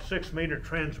had a 6 meter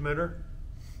transmitter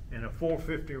and a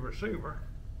 450 receiver.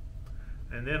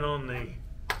 And then on the,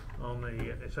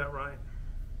 is that right?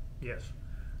 Yes.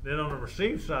 Then on the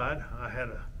receive side, I had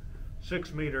a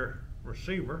 6-meter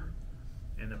receiver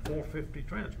and a 450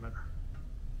 transmitter.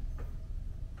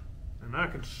 And I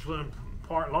could slim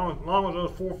part, long as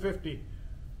those 450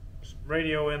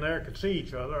 radio in there could see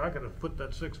each other, I could have put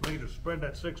that 6 meters, spread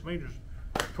that 6 meters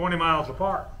 20 miles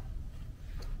apart.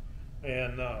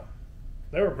 And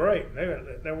they were great.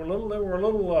 They were a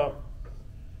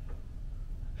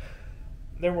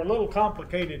little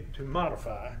complicated to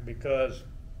modify because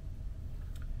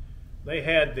they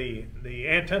had the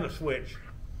antenna switch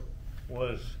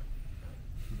was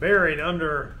buried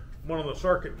under one of the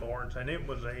circuit boards, and it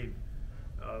was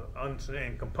and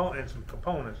some components,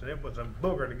 and it was a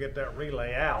booger to get that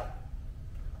relay out,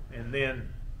 and then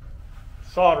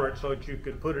solder it so that you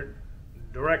could put it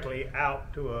directly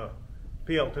out to a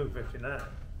PL259.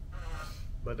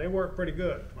 But they worked pretty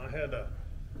good. I had a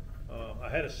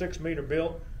 6-meter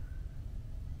built,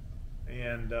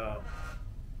 and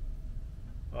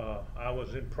I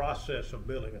was in process of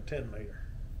building a 10-meter.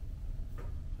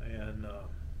 And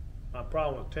my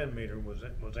problem with 10-meter was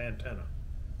antenna.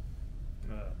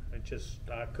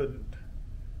 I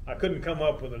couldn't come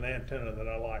up with an antenna that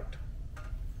I liked.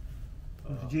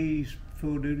 Was G's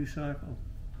full duty cycle?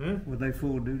 Were they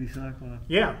full duty cycle?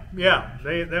 Yeah.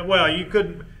 Well, you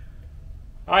couldn't.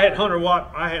 I had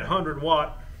 100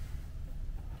 watt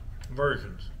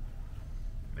versions,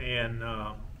 and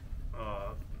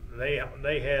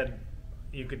they had,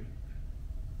 you could,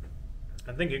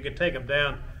 I think you could take them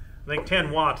down. I think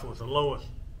 10 watts was the lowest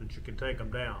that you could take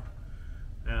them down.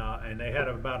 And they had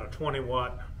about a 20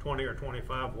 or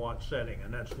 25 watt setting,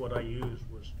 and that's what I used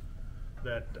was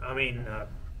that,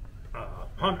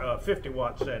 50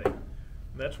 watt setting.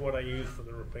 That's what I used for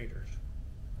the repeaters.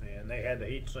 And they had the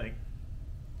heat sink.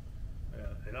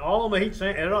 And all of the heat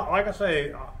sink, and like I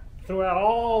say, throughout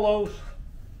all those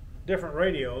different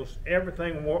radios,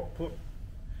 everything worked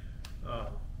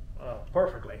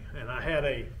perfectly. And I had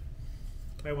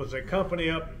there was a company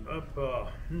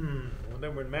they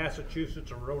were in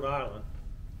Massachusetts or Rhode Island,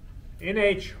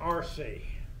 NHRC,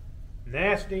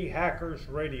 Nasty Hackers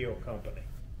Radio Company.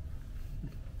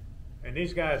 And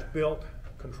these guys built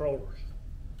controllers.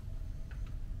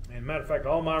 And matter of fact,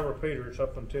 all my repeaters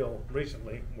up until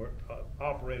recently were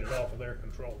operated off of their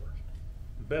controllers.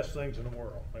 Best things in the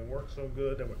world. They worked so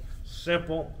good. They were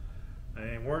simple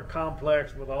and weren't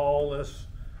complex with all this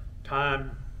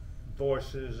time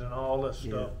voices and all this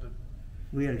stuff.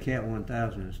 We had a Cat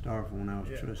 1000 in Starkville when I was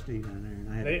a trustee down there, and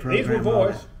I had to these were program all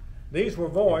voice. that. These were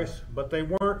voice, but they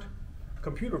weren't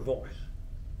computer voice.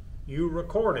 You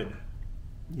recorded.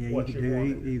 Yeah, you what could you do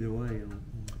wanted. either way.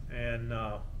 And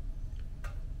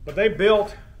but they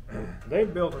built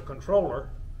a controller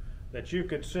that you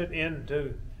could sit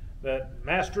into that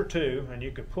Master 2, and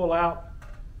you could pull out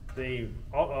the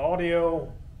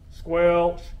audio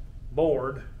squelch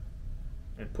board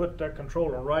and put that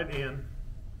controller right in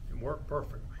and work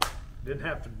perfectly. Didn't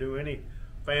have to do any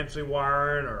fancy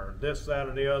wiring or this, that,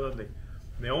 or the other.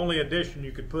 The only addition,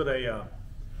 you could put a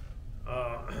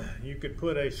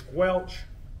squelch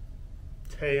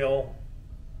tail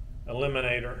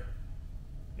eliminator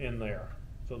in there,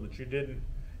 so that you didn't,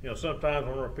 sometimes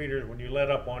on repeaters when you let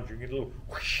up on it, you get a little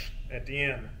whoosh at the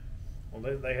end. Well,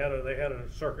 they had a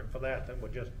circuit for that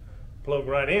would just plug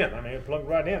right in. It plugged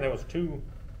right in. There was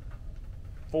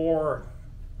 4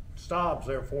 stobs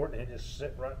there for it, and it just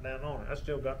sit right down on it. I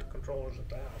still got the controllers at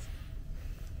the house.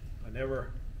 I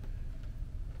never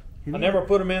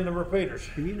put them in the repeaters.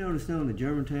 Have you noticed on the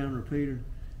Germantown repeater,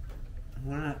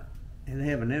 and they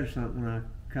have a net or something when I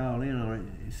call in on it,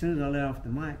 as soon as I let off the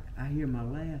mic, I hear my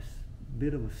last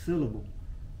bit of a syllable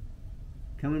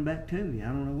coming back to me. I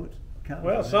don't know what's causing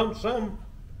Well, that.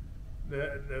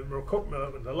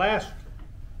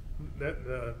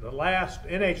 the last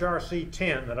NHRC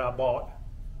 10 that I bought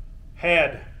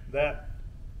had that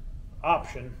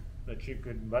option that you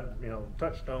could,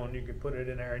 touchstone, you could put it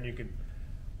in there and you could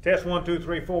test 1, 2,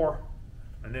 3, 4,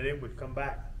 and then it would come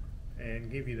back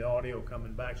and give you the audio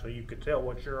coming back, so you could tell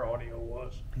what your audio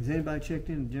was. Has anybody checked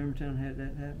in Germantown had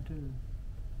that happen to them?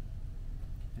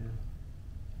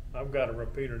 Yeah. I've got a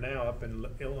repeater now up in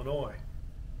Illinois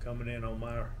coming in on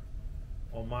my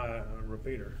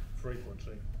repeater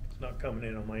frequency. It's not coming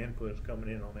in on my inputs, it's coming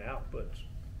in on the outputs.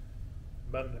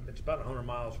 It's about 100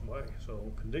 miles away,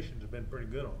 so conditions have been pretty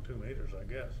good on 2 meters, I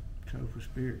guess. Trophy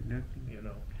spirit ducting.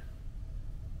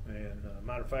 And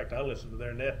matter of fact, I listened to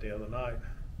their net the other night.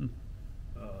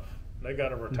 They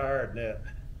got a retired net,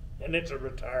 and it's a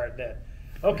retired net.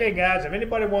 Okay, guys, if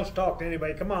anybody wants to talk to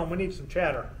anybody, come on, we need some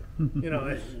chatter.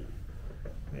 It's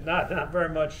not very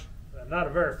much, not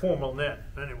a very formal net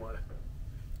anyway.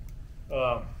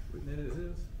 What net is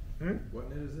this? What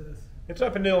net is this? It's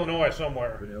up in Illinois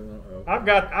somewhere. In Illinois? Oh. I've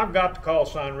got the call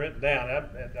sign written down.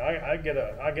 I get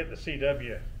the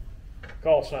CW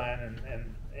call sign,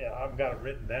 and yeah, I've got it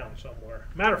written down somewhere.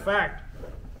 Matter of fact,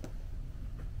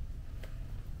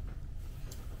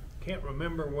 can't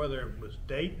remember whether it was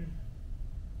Dayton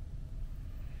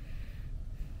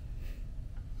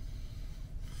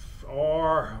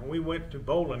or we went to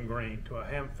Bowling Green, to a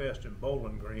Hamfest in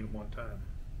Bowling Green one time.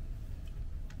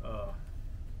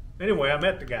 Anyway, I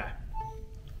met the guy.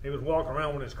 He was walking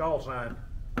around with his call sign,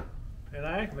 and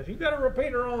I asked him, "You got a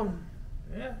repeater on?"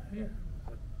 Yeah.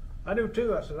 I do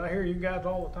too. I said, "I hear you guys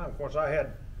all the time." Of course, I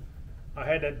had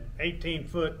that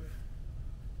 18-foot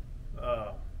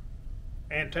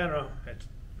antenna at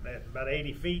about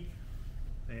 80 feet,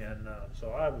 and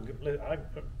so I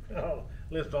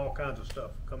list all kinds of stuff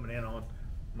coming in on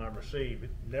my receive. It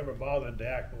never bothered the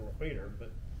actual repeater, but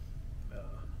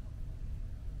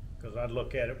because I'd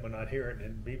look at it when I'd hear it,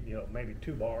 and it'd be, maybe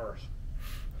 2 bars.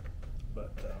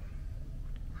 But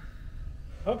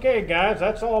okay, guys,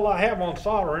 that's all I have on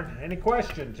soldering. Any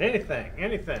questions? Anything?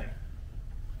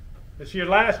 It's your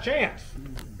last chance.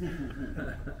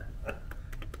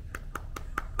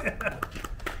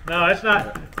 No, it's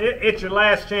not. It's your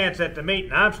last chance at the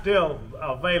meeting. I'm still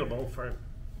available for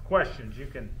questions. You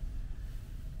can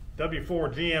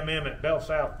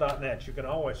w4gmm@bellsouth.net. You can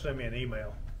always send me an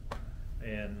email,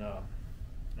 and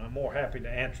I'm more happy to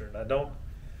answer it. I don't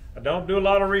do a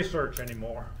lot of research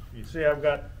anymore. You see, I've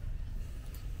got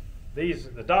these.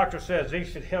 The doctor says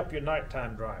these should help your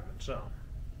nighttime driving some.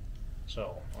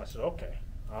 So I said, okay,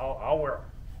 I'll wear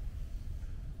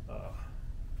them.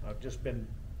 I've just been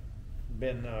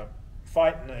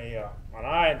fighting an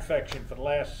eye infection for the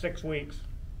last 6 weeks.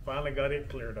 Finally got it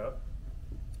cleared up,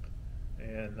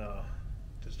 and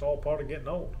just all part of getting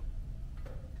old.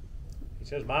 He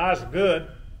says my eyes are good.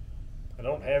 I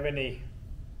don't have any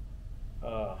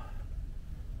of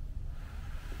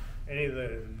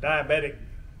the diabetic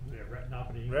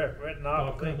retinopathy. Retinopathy.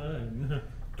 Glaucoma.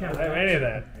 I don't have any of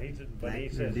that. He said, but he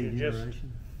says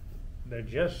Degeneration. they're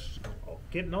just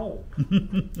getting old.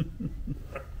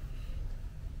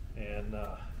 And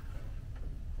the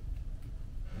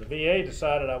VA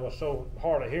decided I was so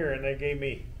hard of hearing, they pay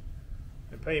me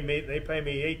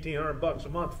 $1,800 a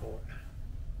month for it.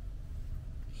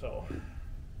 So,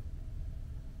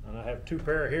 and I have 2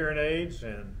 pair of hearing aids,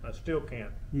 and I still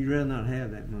can't. You'd rather not have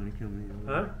that money coming in.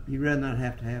 Huh? You'd rather not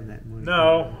have to have that money.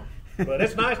 No, but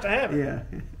it's nice to have it. Yeah.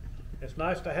 It's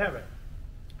nice to have it.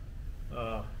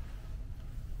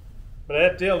 But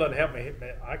that deal doesn't help me.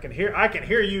 I can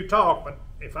hear you talk, but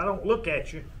if I don't look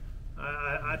at you,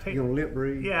 I think You gonna lip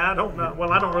read? Yeah, I don't know.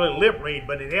 Well, I don't really lip read,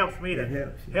 but it helps me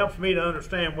to helps me to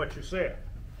understand what you said.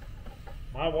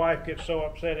 My wife gets so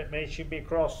upset at me, she'd be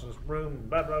across this room.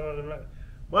 Blah, blah, blah, blah.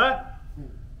 What?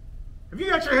 Have you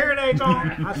got your hearing aids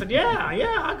on? I said, yeah,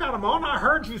 I got them on. I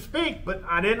heard you speak, but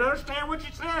I didn't understand what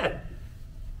you said.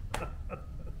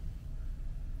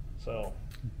 So.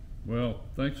 Well,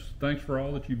 thanks for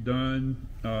all that you've done.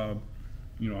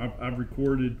 I've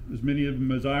recorded as many of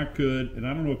them as I could, and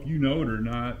I don't know if you know it or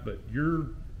not, but your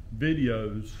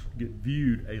videos get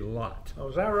viewed a lot. Oh,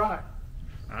 is that right?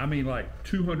 I mean, like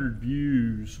 200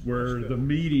 views, where the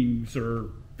meetings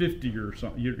are 50 or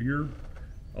something. You're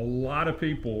a lot of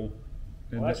people,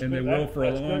 and, Well, they will for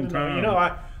a long time.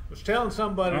 I was telling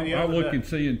somebody the I'll other look day. and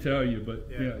see and tell you, but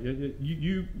Yeah.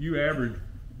 you average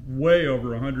way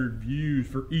over 100 views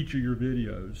for each of your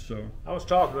videos. So I was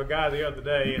talking to a guy the other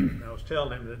day, and I was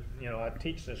telling him that I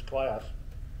teach this class,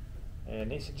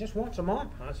 and he said just once a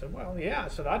month. I said, well, yeah. I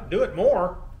said I'd do it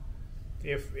more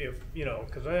if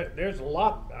because there's a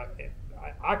lot.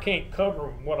 I can't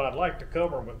cover what I'd like to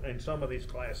cover in some of these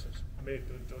classes.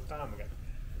 Time ago,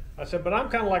 I said, but I'm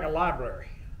kind of like a library.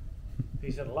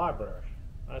 He said, a library.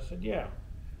 I said, yeah.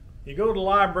 You go to the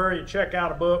library, you check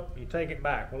out a book, you take it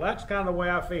back. Well, that's kind of the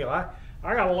way I feel. I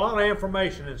got a lot of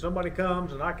information, and somebody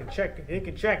comes and he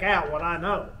can check out what I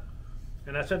know.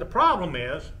 And I said, the problem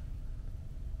is,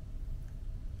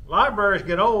 libraries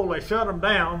get old, they shut them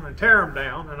down and tear them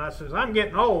down. And I says, I'm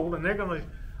getting old, and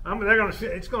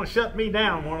it's gonna shut me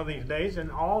down one of these days,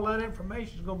 and all that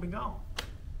information is gonna be gone.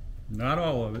 not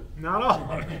all of it. Not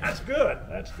all of it. That's good.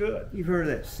 That's good. You've heard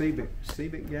of that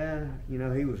Seabic guy? He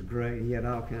was great. He had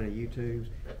all kind of YouTubes.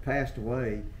 Passed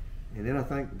away, and then I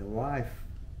think the wife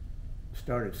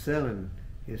started selling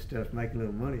his stuff, making a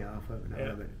little money off of it.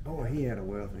 Yeah. But boy, he had a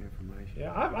wealth of information.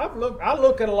 Yeah, I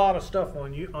look at a lot of stuff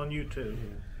on YouTube.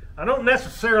 Yeah. I don't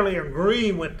necessarily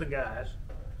agree with the guys,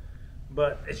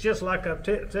 but it's just like I've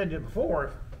said to you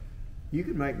before. You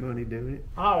could make money doing it.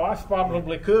 Oh, I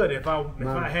probably could if I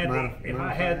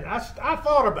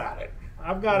thought about it.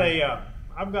 I've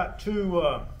got two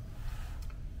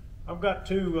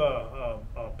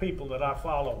people that I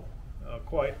follow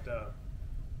quite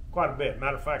a bit.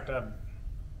 Matter of fact,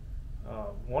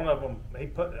 one of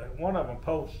them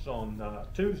posts on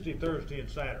Tuesday, Thursday, and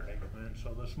Saturday. And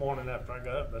so this morning after I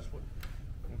got up, that's what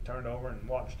we turned over and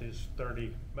watched his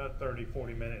 40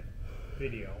 minute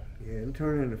video. Yeah, it'll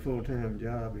turn into a full-time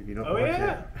job if you don't watch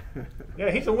yeah. it. Yeah,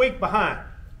 he's a week behind.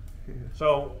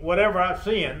 So whatever I've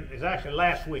seen is actually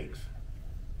last week's.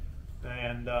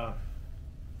 And and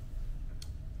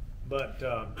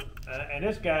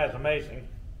this guy is amazing.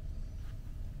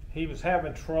 He was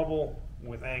having trouble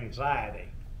with anxiety,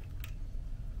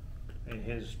 and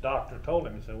his doctor told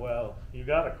him, he said, "Well, you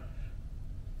got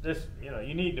to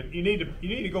you need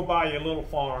to go buy you a little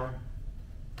farm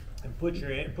and put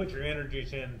your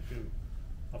energies into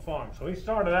a farm." So he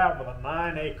started out with a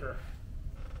 9-acre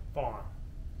farm,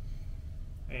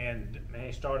 and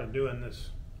he started doing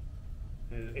this.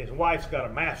 His wife's got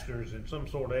a master's in some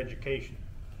sort of education,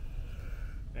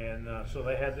 and so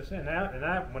they had this. And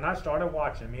when I started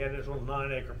watching him, he had this little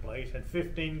 9-acre place, had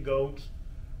 15 goats,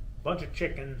 a bunch of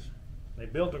chickens. They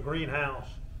built a greenhouse.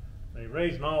 They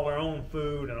raised all their own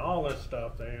food and all this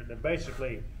stuff. They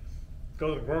basically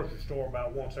go to the grocery store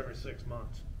about once every 6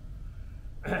 months.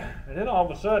 And then all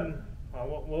of a sudden, I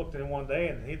looked at him one day,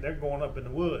 and they're going up in the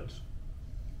woods.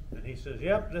 And he says,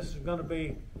 "Yep, this is going to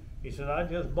be," he said, "I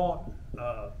just bought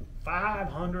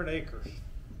 500 acres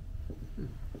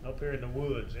up here in the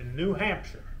woods in New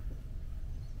Hampshire."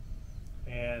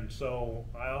 And so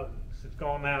it's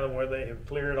gone now to where they have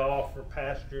cleared off for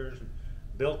pastures and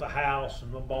built a house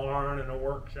and a barn and a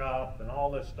workshop and all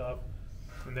this stuff.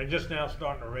 And they're just now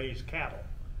starting to raise cattle.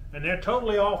 And they're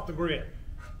totally off the grid.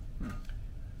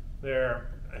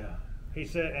 He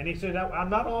said, "I'm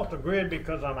not off the grid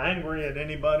because I'm angry at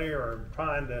anybody or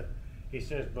trying to," he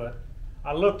says, "but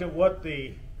I looked at what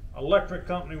the electric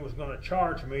company was going to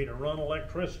charge me to run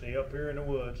electricity up here in the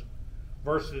woods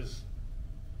versus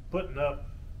putting up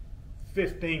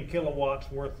 15 kilowatts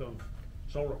worth of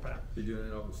solar panels." You're doing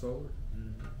it off of solar?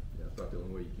 Mm-hmm. Yeah, that's about the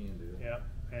only way you can do it. Yeah,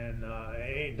 and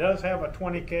he does have a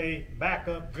 20K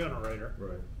backup generator.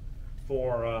 Right.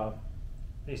 For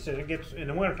he said it gets in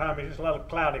the wintertime. It's just a little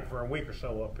cloudy for a week or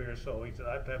so up here, so he said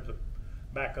I have to have the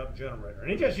backup generator,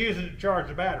 and he just uses it to charge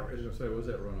the I batteries. was going to say, was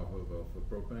that run off of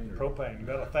propane? Or? Propane. You've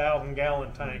got a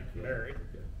 1,000-gallon tank buried.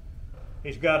 Okay.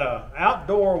 He's got an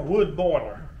outdoor wood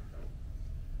boiler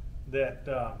that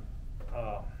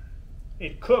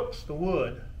it cooks the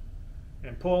wood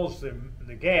and pulls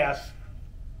the gas.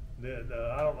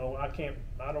 I don't know.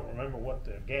 I don't remember what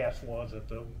the gas was that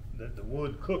the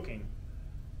wood cooking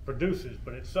produces,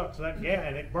 but it sucks that gas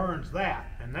and it burns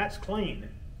that, and that's clean.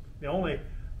 The only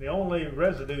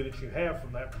residue that you have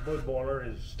from that wood boiler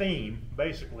is steam,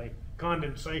 basically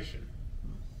condensation.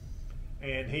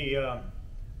 And he,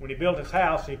 when he built his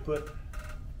house, he put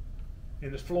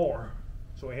in his floor,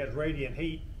 so he has radiant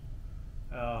heat.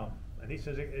 And he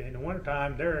says in the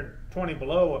wintertime, they're 20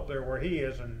 below up there where he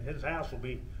is, and his house will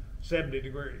be 70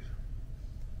 degrees.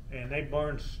 And it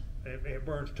burns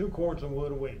 2 cords of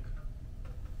wood a week.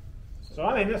 So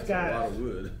I mean, this guy. A lot of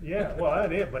wood. Yeah, well,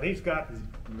 that is. But he's got.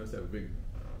 He must have a big.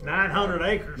 900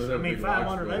 acres. I mean,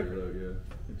 500 acres. Yeah.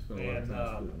 He spent a lot of time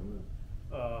splitting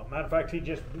wood. Matter of fact, he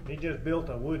just built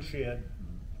a woodshed.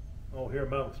 Here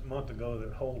a month ago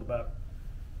that hold about.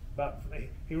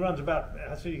 He runs about.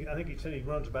 I think he said he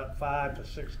runs about 5 to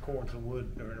 6 cords of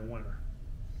wood during the winter.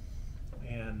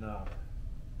 And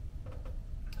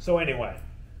so anyway,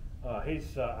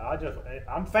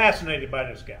 I'm fascinated by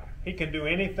this guy. He can do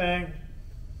anything.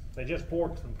 They just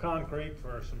poured some concrete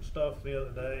for some stuff the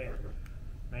other day.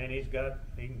 Man,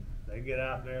 they get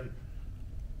out there and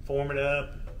form it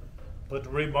up, put the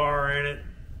rebar in it,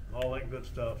 all that good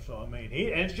stuff. So I mean,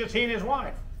 and it's just he and his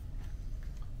wife.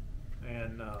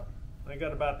 And they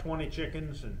got about 20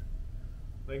 chickens, and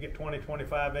they get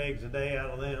 20-25 eggs a day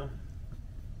out of them.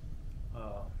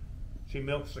 She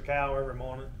milks the cow every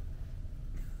morning.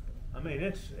 I mean,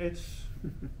 it's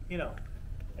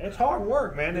it's hard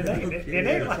work, man. It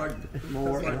ain't like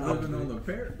more living on the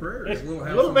prairie. It's a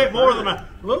little bit more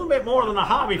than a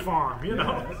hobby farm, you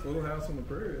know. It's a little house on the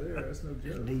prairie there. That's no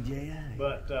joke. DJI.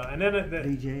 But and then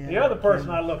the other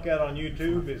person I look at on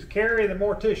YouTube is Carrie the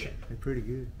Mortician. They're pretty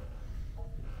good.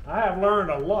 I have learned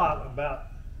a lot about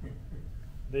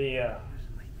the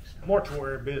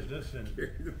mortuary business and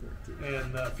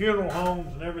funeral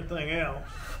homes and everything else.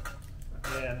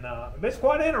 And it's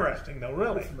quite interesting, though,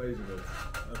 really. It's amazing,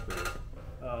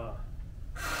 though.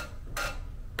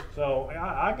 So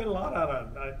I get a lot out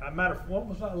of it. I matter of what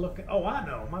was I looking? Oh, I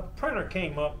know. My printer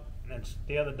came up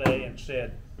the other day and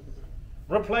said,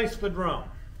 replace the drum.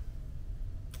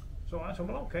 So I said,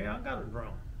 well, okay, I got a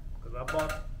drum because I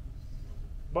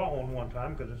bought one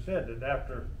time because it said that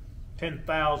after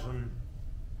 10,000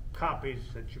 copies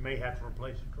that you may have to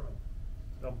replace the drum.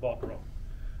 So I bought the drum,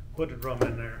 put the drum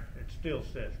in there. It still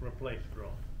says replace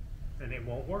drum, and it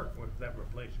won't work with that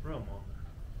replace drum on there.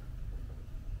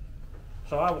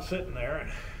 So I was sitting there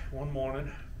one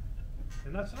morning,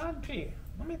 and I said, gee,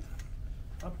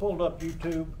 I pulled up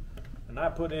YouTube, and I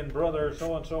put in brother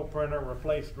so-and-so printer,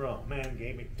 replace drum. Man,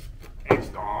 gave me, it's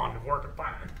gone, it's working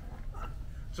fine.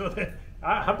 So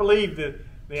I believe that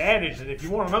the adage that if you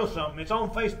want to know something, it's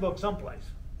on Facebook someplace.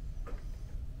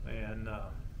 And,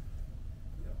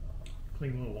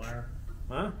 Clean little wire.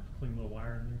 huh? Clean little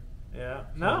wire in there. Yeah,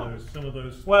 no. Some of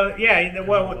those. Well, yeah.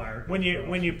 Well, wire when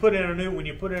you put in a new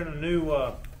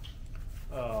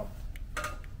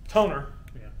toner,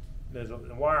 Yeah. there's a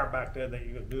wire back there that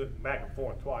you can do it back and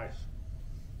forth twice.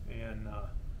 And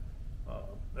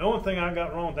the only thing I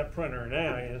got wrong with that printer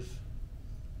now is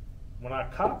when I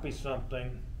copy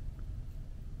something,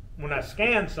 when I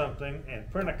scan something and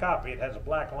print a copy, it has a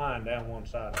black line down one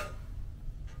side of it.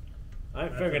 I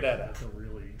ain't figured that out. That's a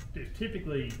really. It's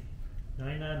typically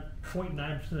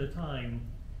 99.9% of the time,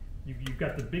 you've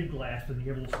got the big glass and you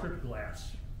have a little strip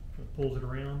glass that pulls it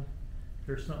around.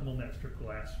 There's something on that strip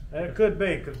glass. It could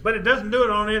be, but it doesn't do it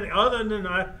on any other than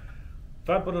if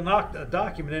I put a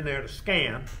document in there to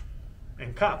scan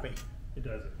and copy, It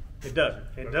doesn't. it doesn't.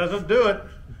 It doesn't do it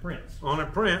It prints. on a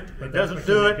print. But It that's doesn't because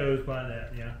do it it. goes by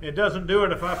that, yeah. It doesn't do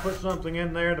it if I put something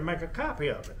in there to make a copy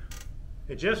of it.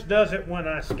 It just does it when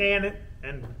I scan it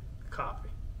and copy.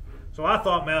 So I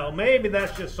thought, well, maybe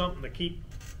that's just something to keep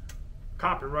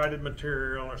copyrighted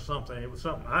material or something. It was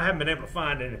something I haven't been able to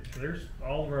find in it. There's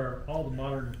all the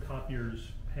modern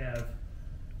copiers have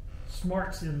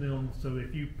smarts in them, so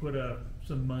if you put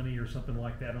some money or something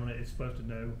like that on it, it's supposed to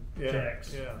know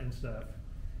checks and stuff.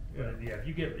 But yeah,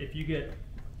 if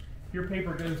your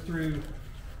paper goes through,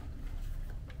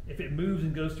 if it moves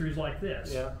and goes through like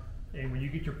this, and when you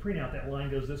get your printout, that line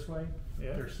goes this way.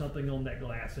 There's something on that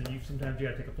glass, and sometimes you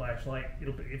gotta take a flashlight.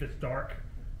 If it's dark,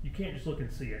 you can't just look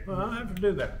and see it. Well, I have to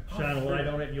do that. Shine a light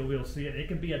on it, and you'll be able to see it. It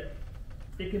can be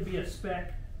a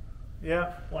speck.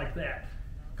 Yeah, Like that.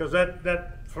 because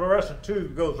that fluorescent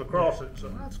tube goes across it, so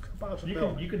that's a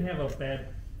possibility. You can have a bad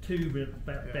tube and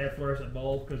bad fluorescent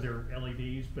bulb because they're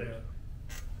LEDs, but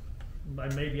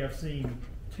maybe I've seen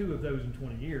 2 of those in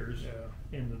 20 years.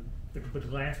 And the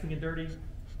glass being dirty,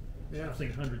 I've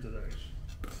seen hundreds of those.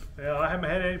 Yeah, I haven't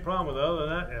had any problem with other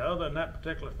than that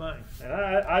particular thing. And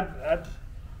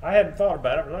I hadn't thought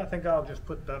about it, but I think I'll just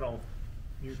put that on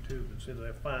YouTube and see if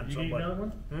I find You somebody. need another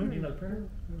one? You need another printer?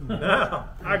 No,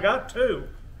 I got 2.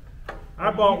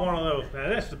 I bought one of those. Now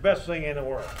that's the best thing in the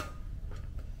world.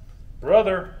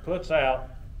 Brother puts out,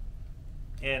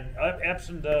 and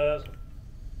Epson does.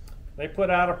 They put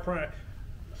out a print.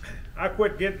 I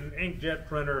quit getting inkjet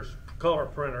printers, color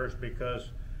printers,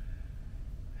 because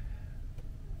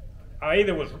I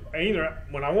either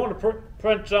when I wanted to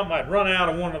print something, I'd run out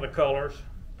of one of the colors,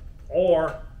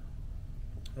 or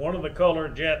one of the color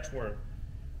jets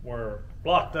were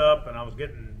blocked up, and I was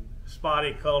getting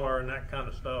spotty color and that kind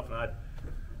of stuff. And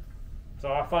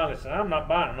so I finally said, I'm not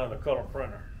buying another color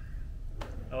printer.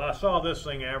 Well, I saw this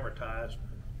thing advertised.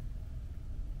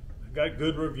 It got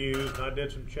good reviews, and I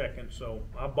did some checking, so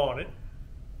I bought it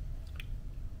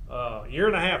a year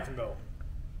and a half ago,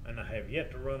 and I have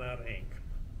yet to run out of ink.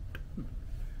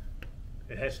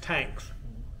 It has tanks,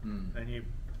 and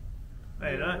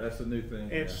that's a new thing.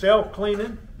 It's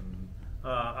self-cleaning.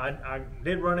 I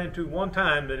did run into one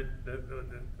time that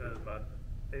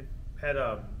it had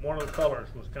one of the colors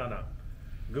was kind of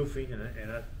goofy,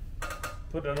 and I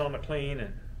put it on the clean,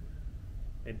 and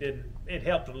it didn't. It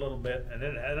helped a little bit, and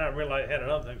I realized it had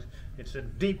another thing. It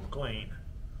said deep clean,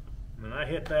 and I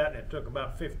hit that, and it took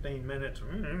about 15 minutes.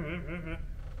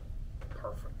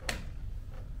 Perfect.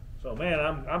 So man,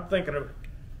 I'm thinking of.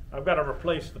 I've got to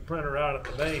replace the printer out at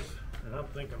the base, and I'm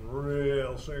thinking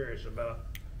real serious about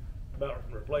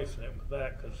replacing it with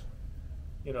that, because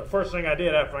the first thing I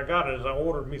did after I got it is I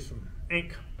ordered me some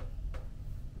ink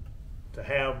to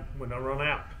have when I run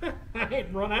out. I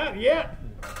ain't run out yet,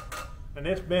 and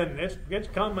it's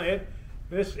coming.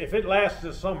 If it lasts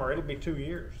this summer, it'll be 2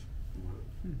 years.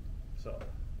 So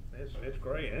it's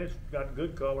great, and it's got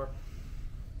good color.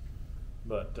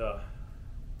 But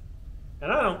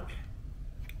and I don't.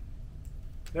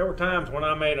 There were times when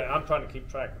I'm trying to keep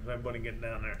track of everybody getting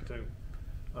down there too.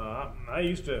 I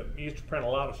used to print a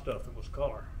lot of stuff that was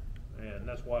color, and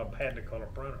that's why I had the color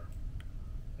printer.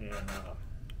 And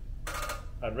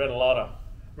I'd read a lot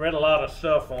of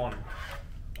stuff on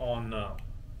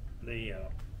the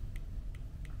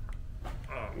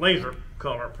laser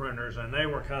color printers, and they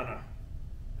were kind of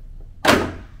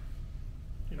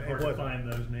hard to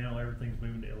find those now. Everything's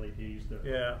moving to LEDs.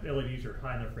 Yeah. LEDs are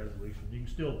high enough resolution. You can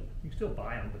still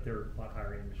buy them, but they're a lot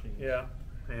higher end machines. Yeah,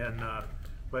 and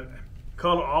but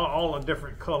color, all the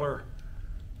different color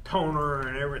toner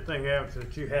and everything else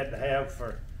that you had to have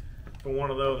for one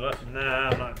of those. I said,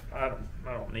 nah, I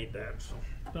don't need that. So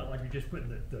it's not like you're just putting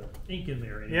the ink in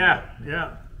there anymore.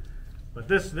 Yeah. But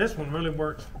this one really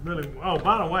works really. Oh,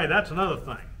 by the way, that's another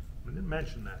thing. I didn't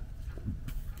mention that.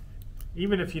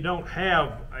 Even if you don't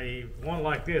have one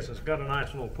like this, it's got a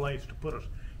nice little place to put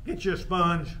get you a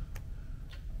sponge.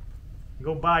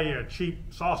 Go buy you a cheap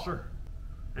saucer,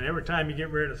 and every time you get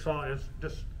rid of the sauce,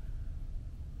 just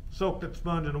soak that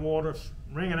sponge in the water,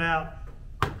 wring it out,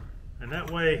 and that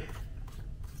way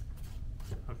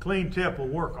a clean tip will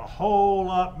work a whole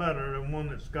lot better than one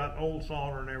that's got old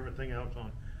solder and everything else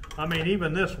on. I mean,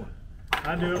 even this one,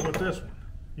 I do it with this one.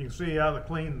 You can see how to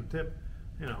clean the tip,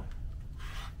 you know.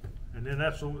 And then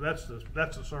that's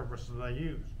the surface that I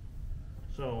use.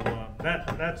 So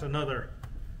that's another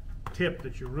tip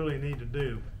that you really need to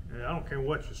do. I don't care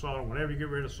what you solder. Whenever you get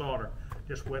rid of solder,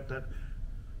 just wet that.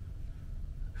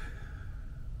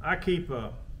 I keep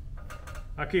a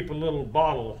little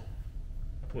bottle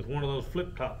with one of those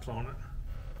flip tops on it,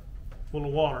 full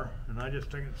of water, and I just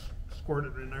take it, squirt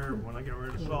it in there when I get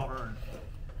rid of solder,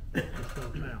 and it just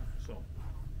goes down. So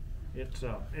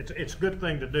it's a good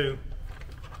thing to do.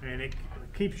 And it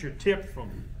keeps your tip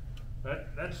from that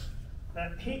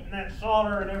heat and that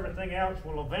solder and everything else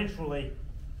will eventually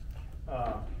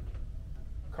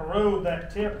corrode that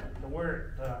tip to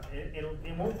where it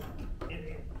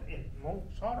won't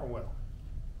solder well.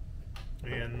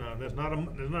 And there's not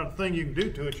a thing you can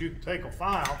do to it. You can take a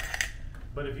file,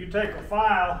 but if you take a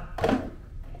file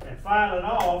and file it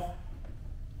off,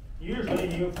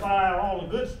 usually you file all the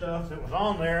good stuff that was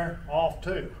on there off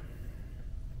too.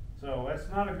 So that's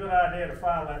not a good idea to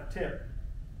file that tip.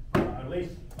 At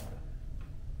least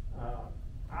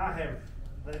I have.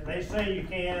 They say you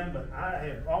can, but I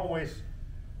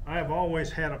have always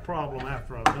had a problem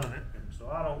after I've done it, and so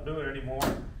I don't do it anymore.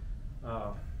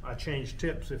 I change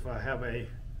tips if I have a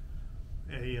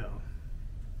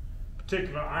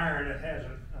particular iron that has a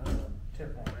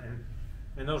tip on it.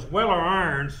 And those Weller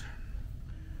irons,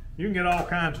 you can get all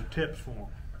kinds of tips for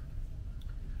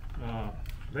them.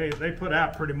 They put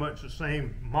out pretty much the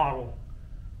same model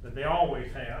that they always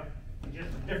have, just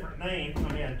a different name,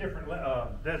 I mean a different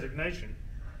designation.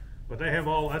 But they have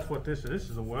all, that's what this is. This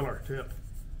is a Weller tip.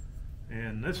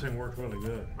 And this thing works really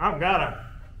good. I've got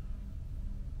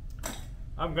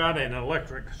an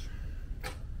electric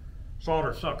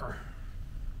solder sucker.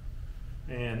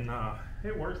 And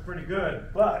it works pretty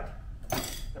good. But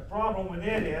the problem with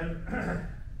it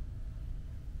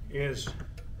is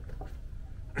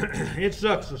it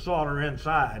sucks the solder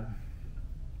inside,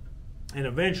 and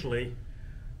eventually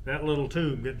that little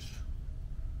tube gets,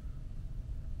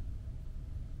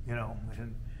 you know,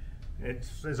 and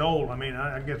it's old. I mean,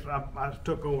 I guess I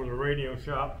took over the radio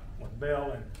shop with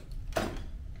Bell in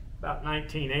about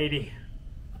 1980,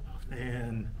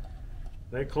 and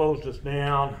they closed us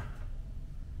down.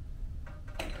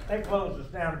 They closed us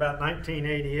down about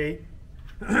 1988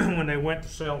 when they went to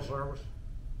cell service,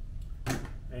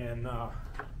 and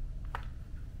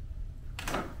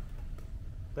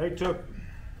they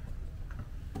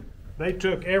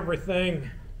took everything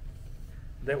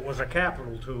that was a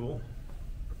capital tool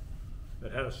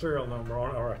that had a serial number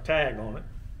on it or a tag on it.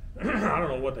 I don't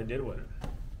know what they did with it,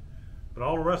 but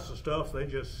all the rest of the stuff they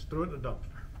just threw it in the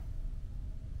dumpster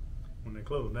when they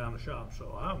closed down the shop.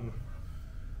 So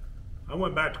I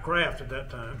went back to craft at that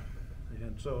time,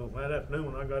 and so that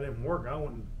afternoon when I got in from work, I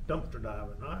went dumpster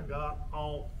diving. And I got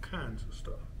all kinds of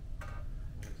stuff.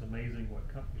 It's amazing what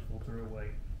companies will throw away.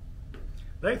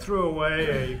 They threw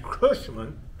away a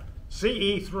Cushman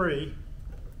CE3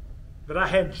 that I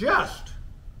had just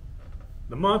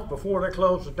the month before they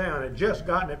closed it down, had just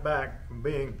gotten it back from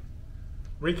being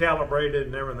recalibrated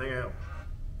and everything else.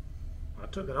 I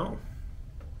took it home.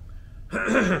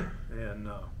 And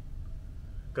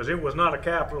because it was not a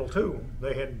capital tool.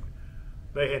 They had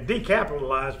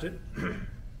decapitalized it.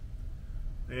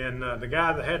 And the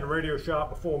guy that had the radio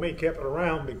shop before me kept it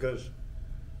around because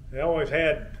they always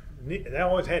had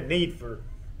need for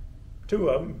two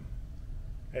of them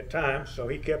at times. So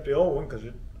he kept the old one because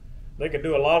they could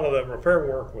do a lot of the repair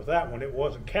work with that one. It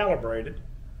wasn't calibrated,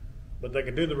 but they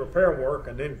could do the repair work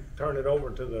and then turn it over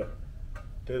to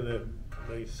the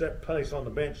the set place on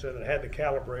the bench that it had the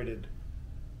calibrated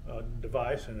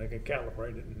device, and they could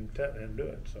calibrate it and do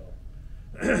it. So,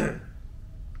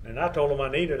 and I told them I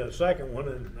needed a second one,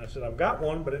 and I said I've got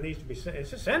one, but it needs to be sent. He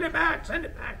said, send it back, send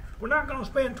it back. We're not going to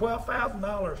spend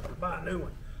 $12,000 to buy a new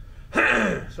one.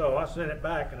 So I sent it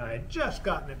back, and I had just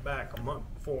gotten it back a month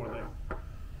before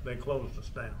they closed us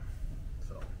down.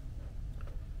 So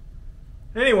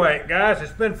anyway, guys,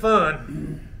 it's been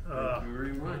fun. Thank you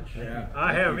very much. Yeah.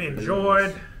 I have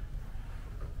enjoyed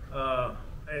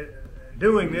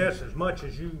doing this as much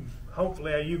as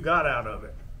hopefully you got out of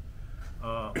it.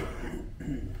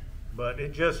 But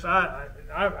it just, I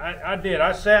did.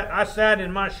 I sat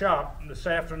in my shop this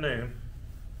afternoon.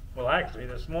 Well, actually,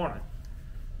 this morning.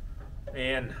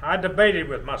 And I debated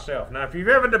with myself. Now, if you've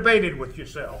ever debated with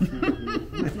yourself,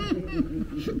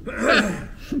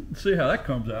 See how that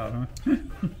comes out, huh?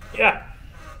 yeah.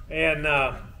 And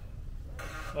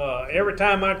every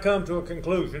time I'd come to a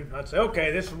conclusion, I'd say,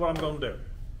 okay, this is what I'm going to do.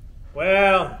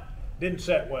 Well, didn't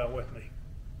set well with me.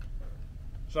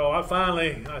 So I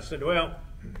said, well,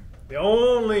 the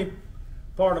only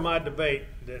part of my debate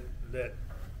that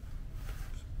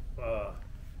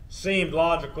seemed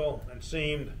logical and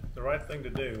seemed the right thing to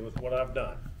do was what I've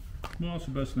done. Well, it's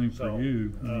the best thing So, for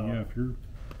you. I mean, yeah, if you're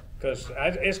Because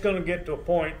it's going to get to a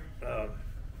point.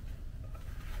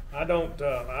 I do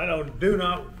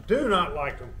not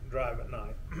like to drive at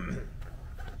night.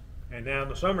 And now in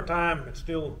the summertime, it's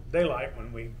still daylight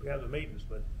when we have the meetings.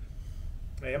 But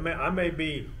I may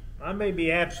be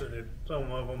absent at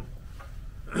some of them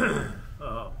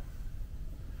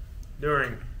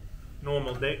during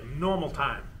normal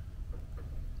time.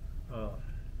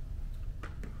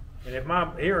 And if my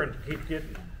hearing keeps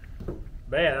getting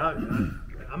bad,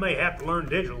 I may have to learn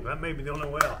digital. That may be the only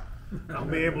way I'll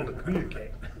be able to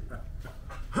communicate.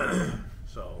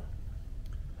 So,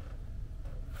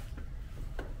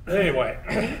 anyway.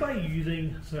 Anybody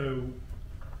using, so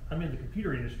I'm in the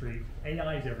computer industry,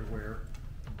 AI is everywhere.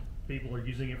 People are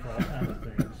using it for all kinds of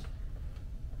things.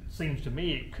 Seems to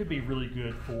me it could be really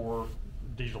good for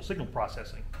digital signal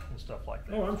processing and stuff like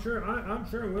that. Oh, I'm sure it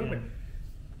will be.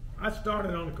 I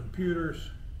started on the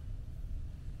computers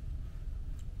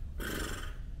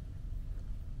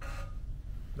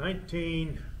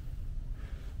 1970s.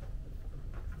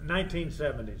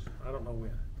 I don't know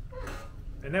when.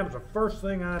 And that was the first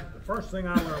thing I learned.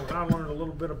 Was I learned a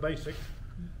little bit of basic.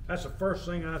 That's the first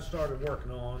thing I started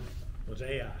working on was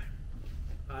AI.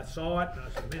 I saw it and I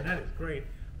said, man, that is great.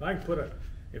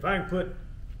 If I can put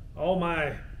all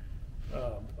my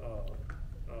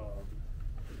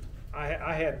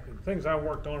I had things I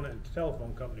worked on at the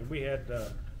telephone company. We had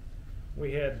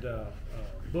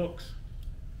books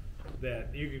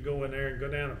that you could go in there and go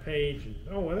down a page and,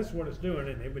 oh, well, that's what it's doing,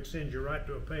 and it would send you right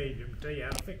to a page and tell you how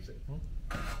to fix it.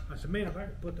 I said, man, if I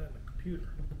could put that in a computer,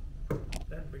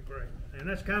 that'd be great. And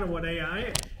that's kind of what AI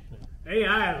is.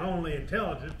 AI is only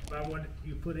intelligent by what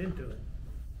you put into it.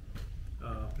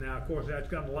 Now, of course, that's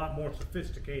gotten a lot more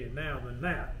sophisticated now than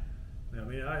that. I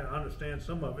mean, I understand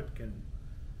some of it can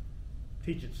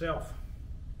teach itself,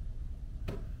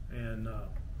 and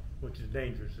which is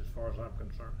dangerous as far as I'm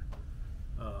concerned.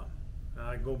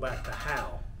 I go back to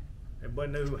HAL.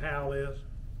 Everybody know who HAL is?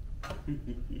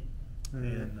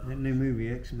 And, that new movie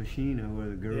Ex Machina where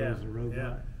the girl's a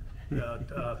robot. Yeah.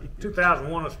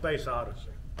 2001: A Space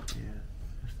Odyssey. Yeah.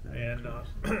 And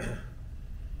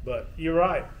but you're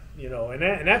right, you know,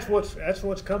 and that's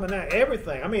what's coming out.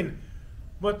 Everything. I mean,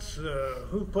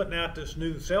 who's putting out this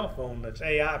new cell phone that's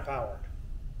AI powered?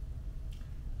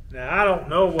 Now I don't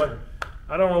know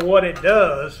what it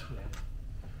does,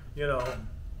 you know,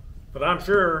 but I'm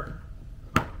sure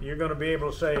you're going to be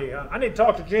able to say, I need to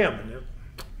talk to Jim, and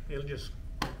he'll just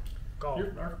call.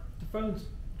 The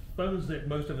phones that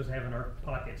most of us have in our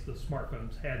pockets, the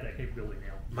smartphones, have that capability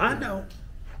now. Mine don't.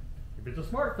 If it's a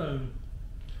smartphone,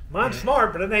 Mine's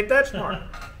smart, but it ain't that smart.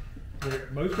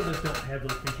 most of us don't have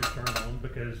those features turned on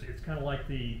because it's kind of like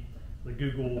the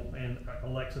Google and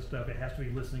Alexa stuff. It has to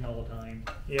be listening all the time.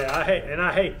 Yeah, I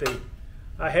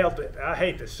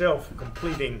hate the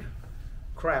self-completing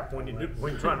crap when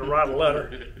you're trying to write a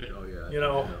letter. Oh, yeah. You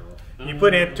know, you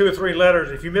put in 2 or 3 letters.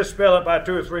 If you misspell it by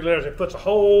 2 or 3 letters, it puts a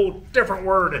whole different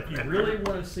word in If you really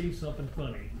want to see something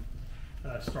funny,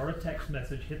 start a text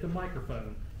message, hit the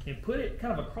microphone, and put it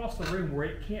kind of across the room where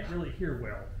it can't really hear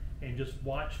well, and just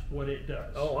watch what it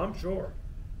does. Oh, I'm sure.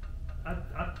 I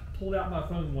pulled out my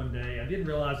phone one day. I didn't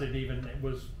realize it even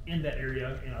was in that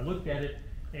area, and I looked at it,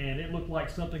 and it looked like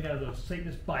something out of the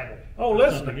Satanist Bible. Oh,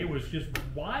 listen. Something. It was just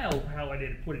wild how I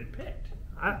did what it picked.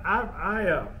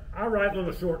 I write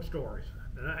little short stories,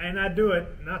 and I do it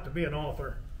not to be an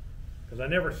author, because I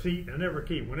never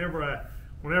keep.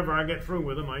 Whenever I get through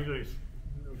with them, I usually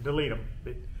delete them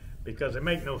because they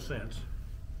make no sense.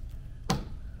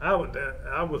 The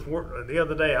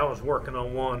other day I was working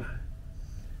on one,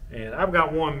 and I've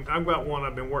got one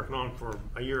I've been working on for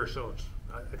a year or so.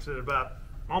 It's at about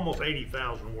almost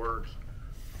 80,000 words.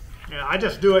 And I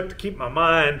just do it to keep my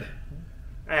mind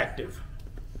active.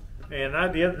 And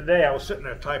the other day I was sitting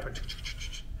there typing,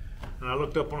 and I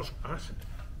looked up on I said,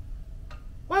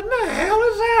 "What in the hell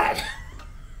is that?"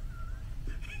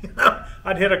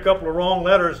 I'd hit a couple of wrong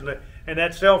letters, and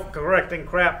that self-correcting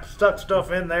crap stuck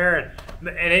stuff in there, and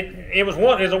it was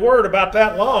a word about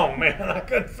that long, man. I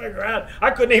couldn't figure out.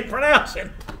 I couldn't even pronounce it.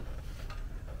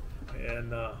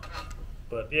 And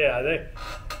but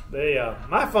yeah,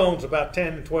 my phone's about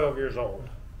 10, 12 years old,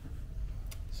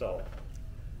 so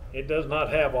it does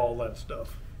not have all that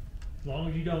stuff. As long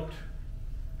as you don't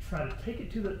try to take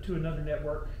it to another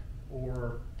network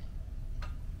or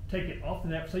take it off the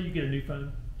network. Say you get a new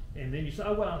phone, and then you say,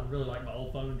 "Oh well, I really like my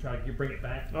old phone," and try to bring it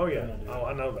back. Oh yeah,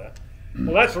 I know that.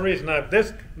 Well, that's the reason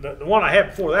the one I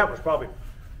had before that was probably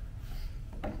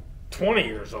 20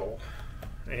 years old,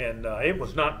 and it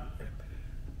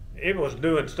was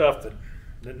doing stuff that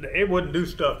it wouldn't do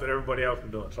stuff that everybody else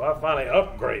was doing. So I finally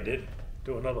upgraded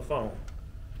to another phone,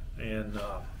 and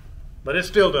but it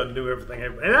still doesn't do everything,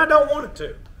 and I don't want it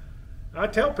to. I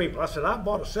tell people, I said, I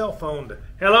bought a cell phone to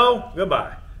hello,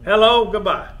 goodbye, hello,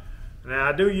 goodbye. Now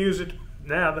I do use it.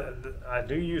 Now I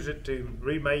do use it to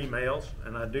read my emails,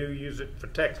 and I do use it for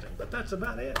texting, but that's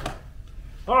about it.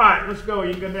 All right, let's go.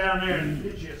 You can go down there and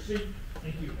get you a seat.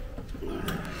 Thank you.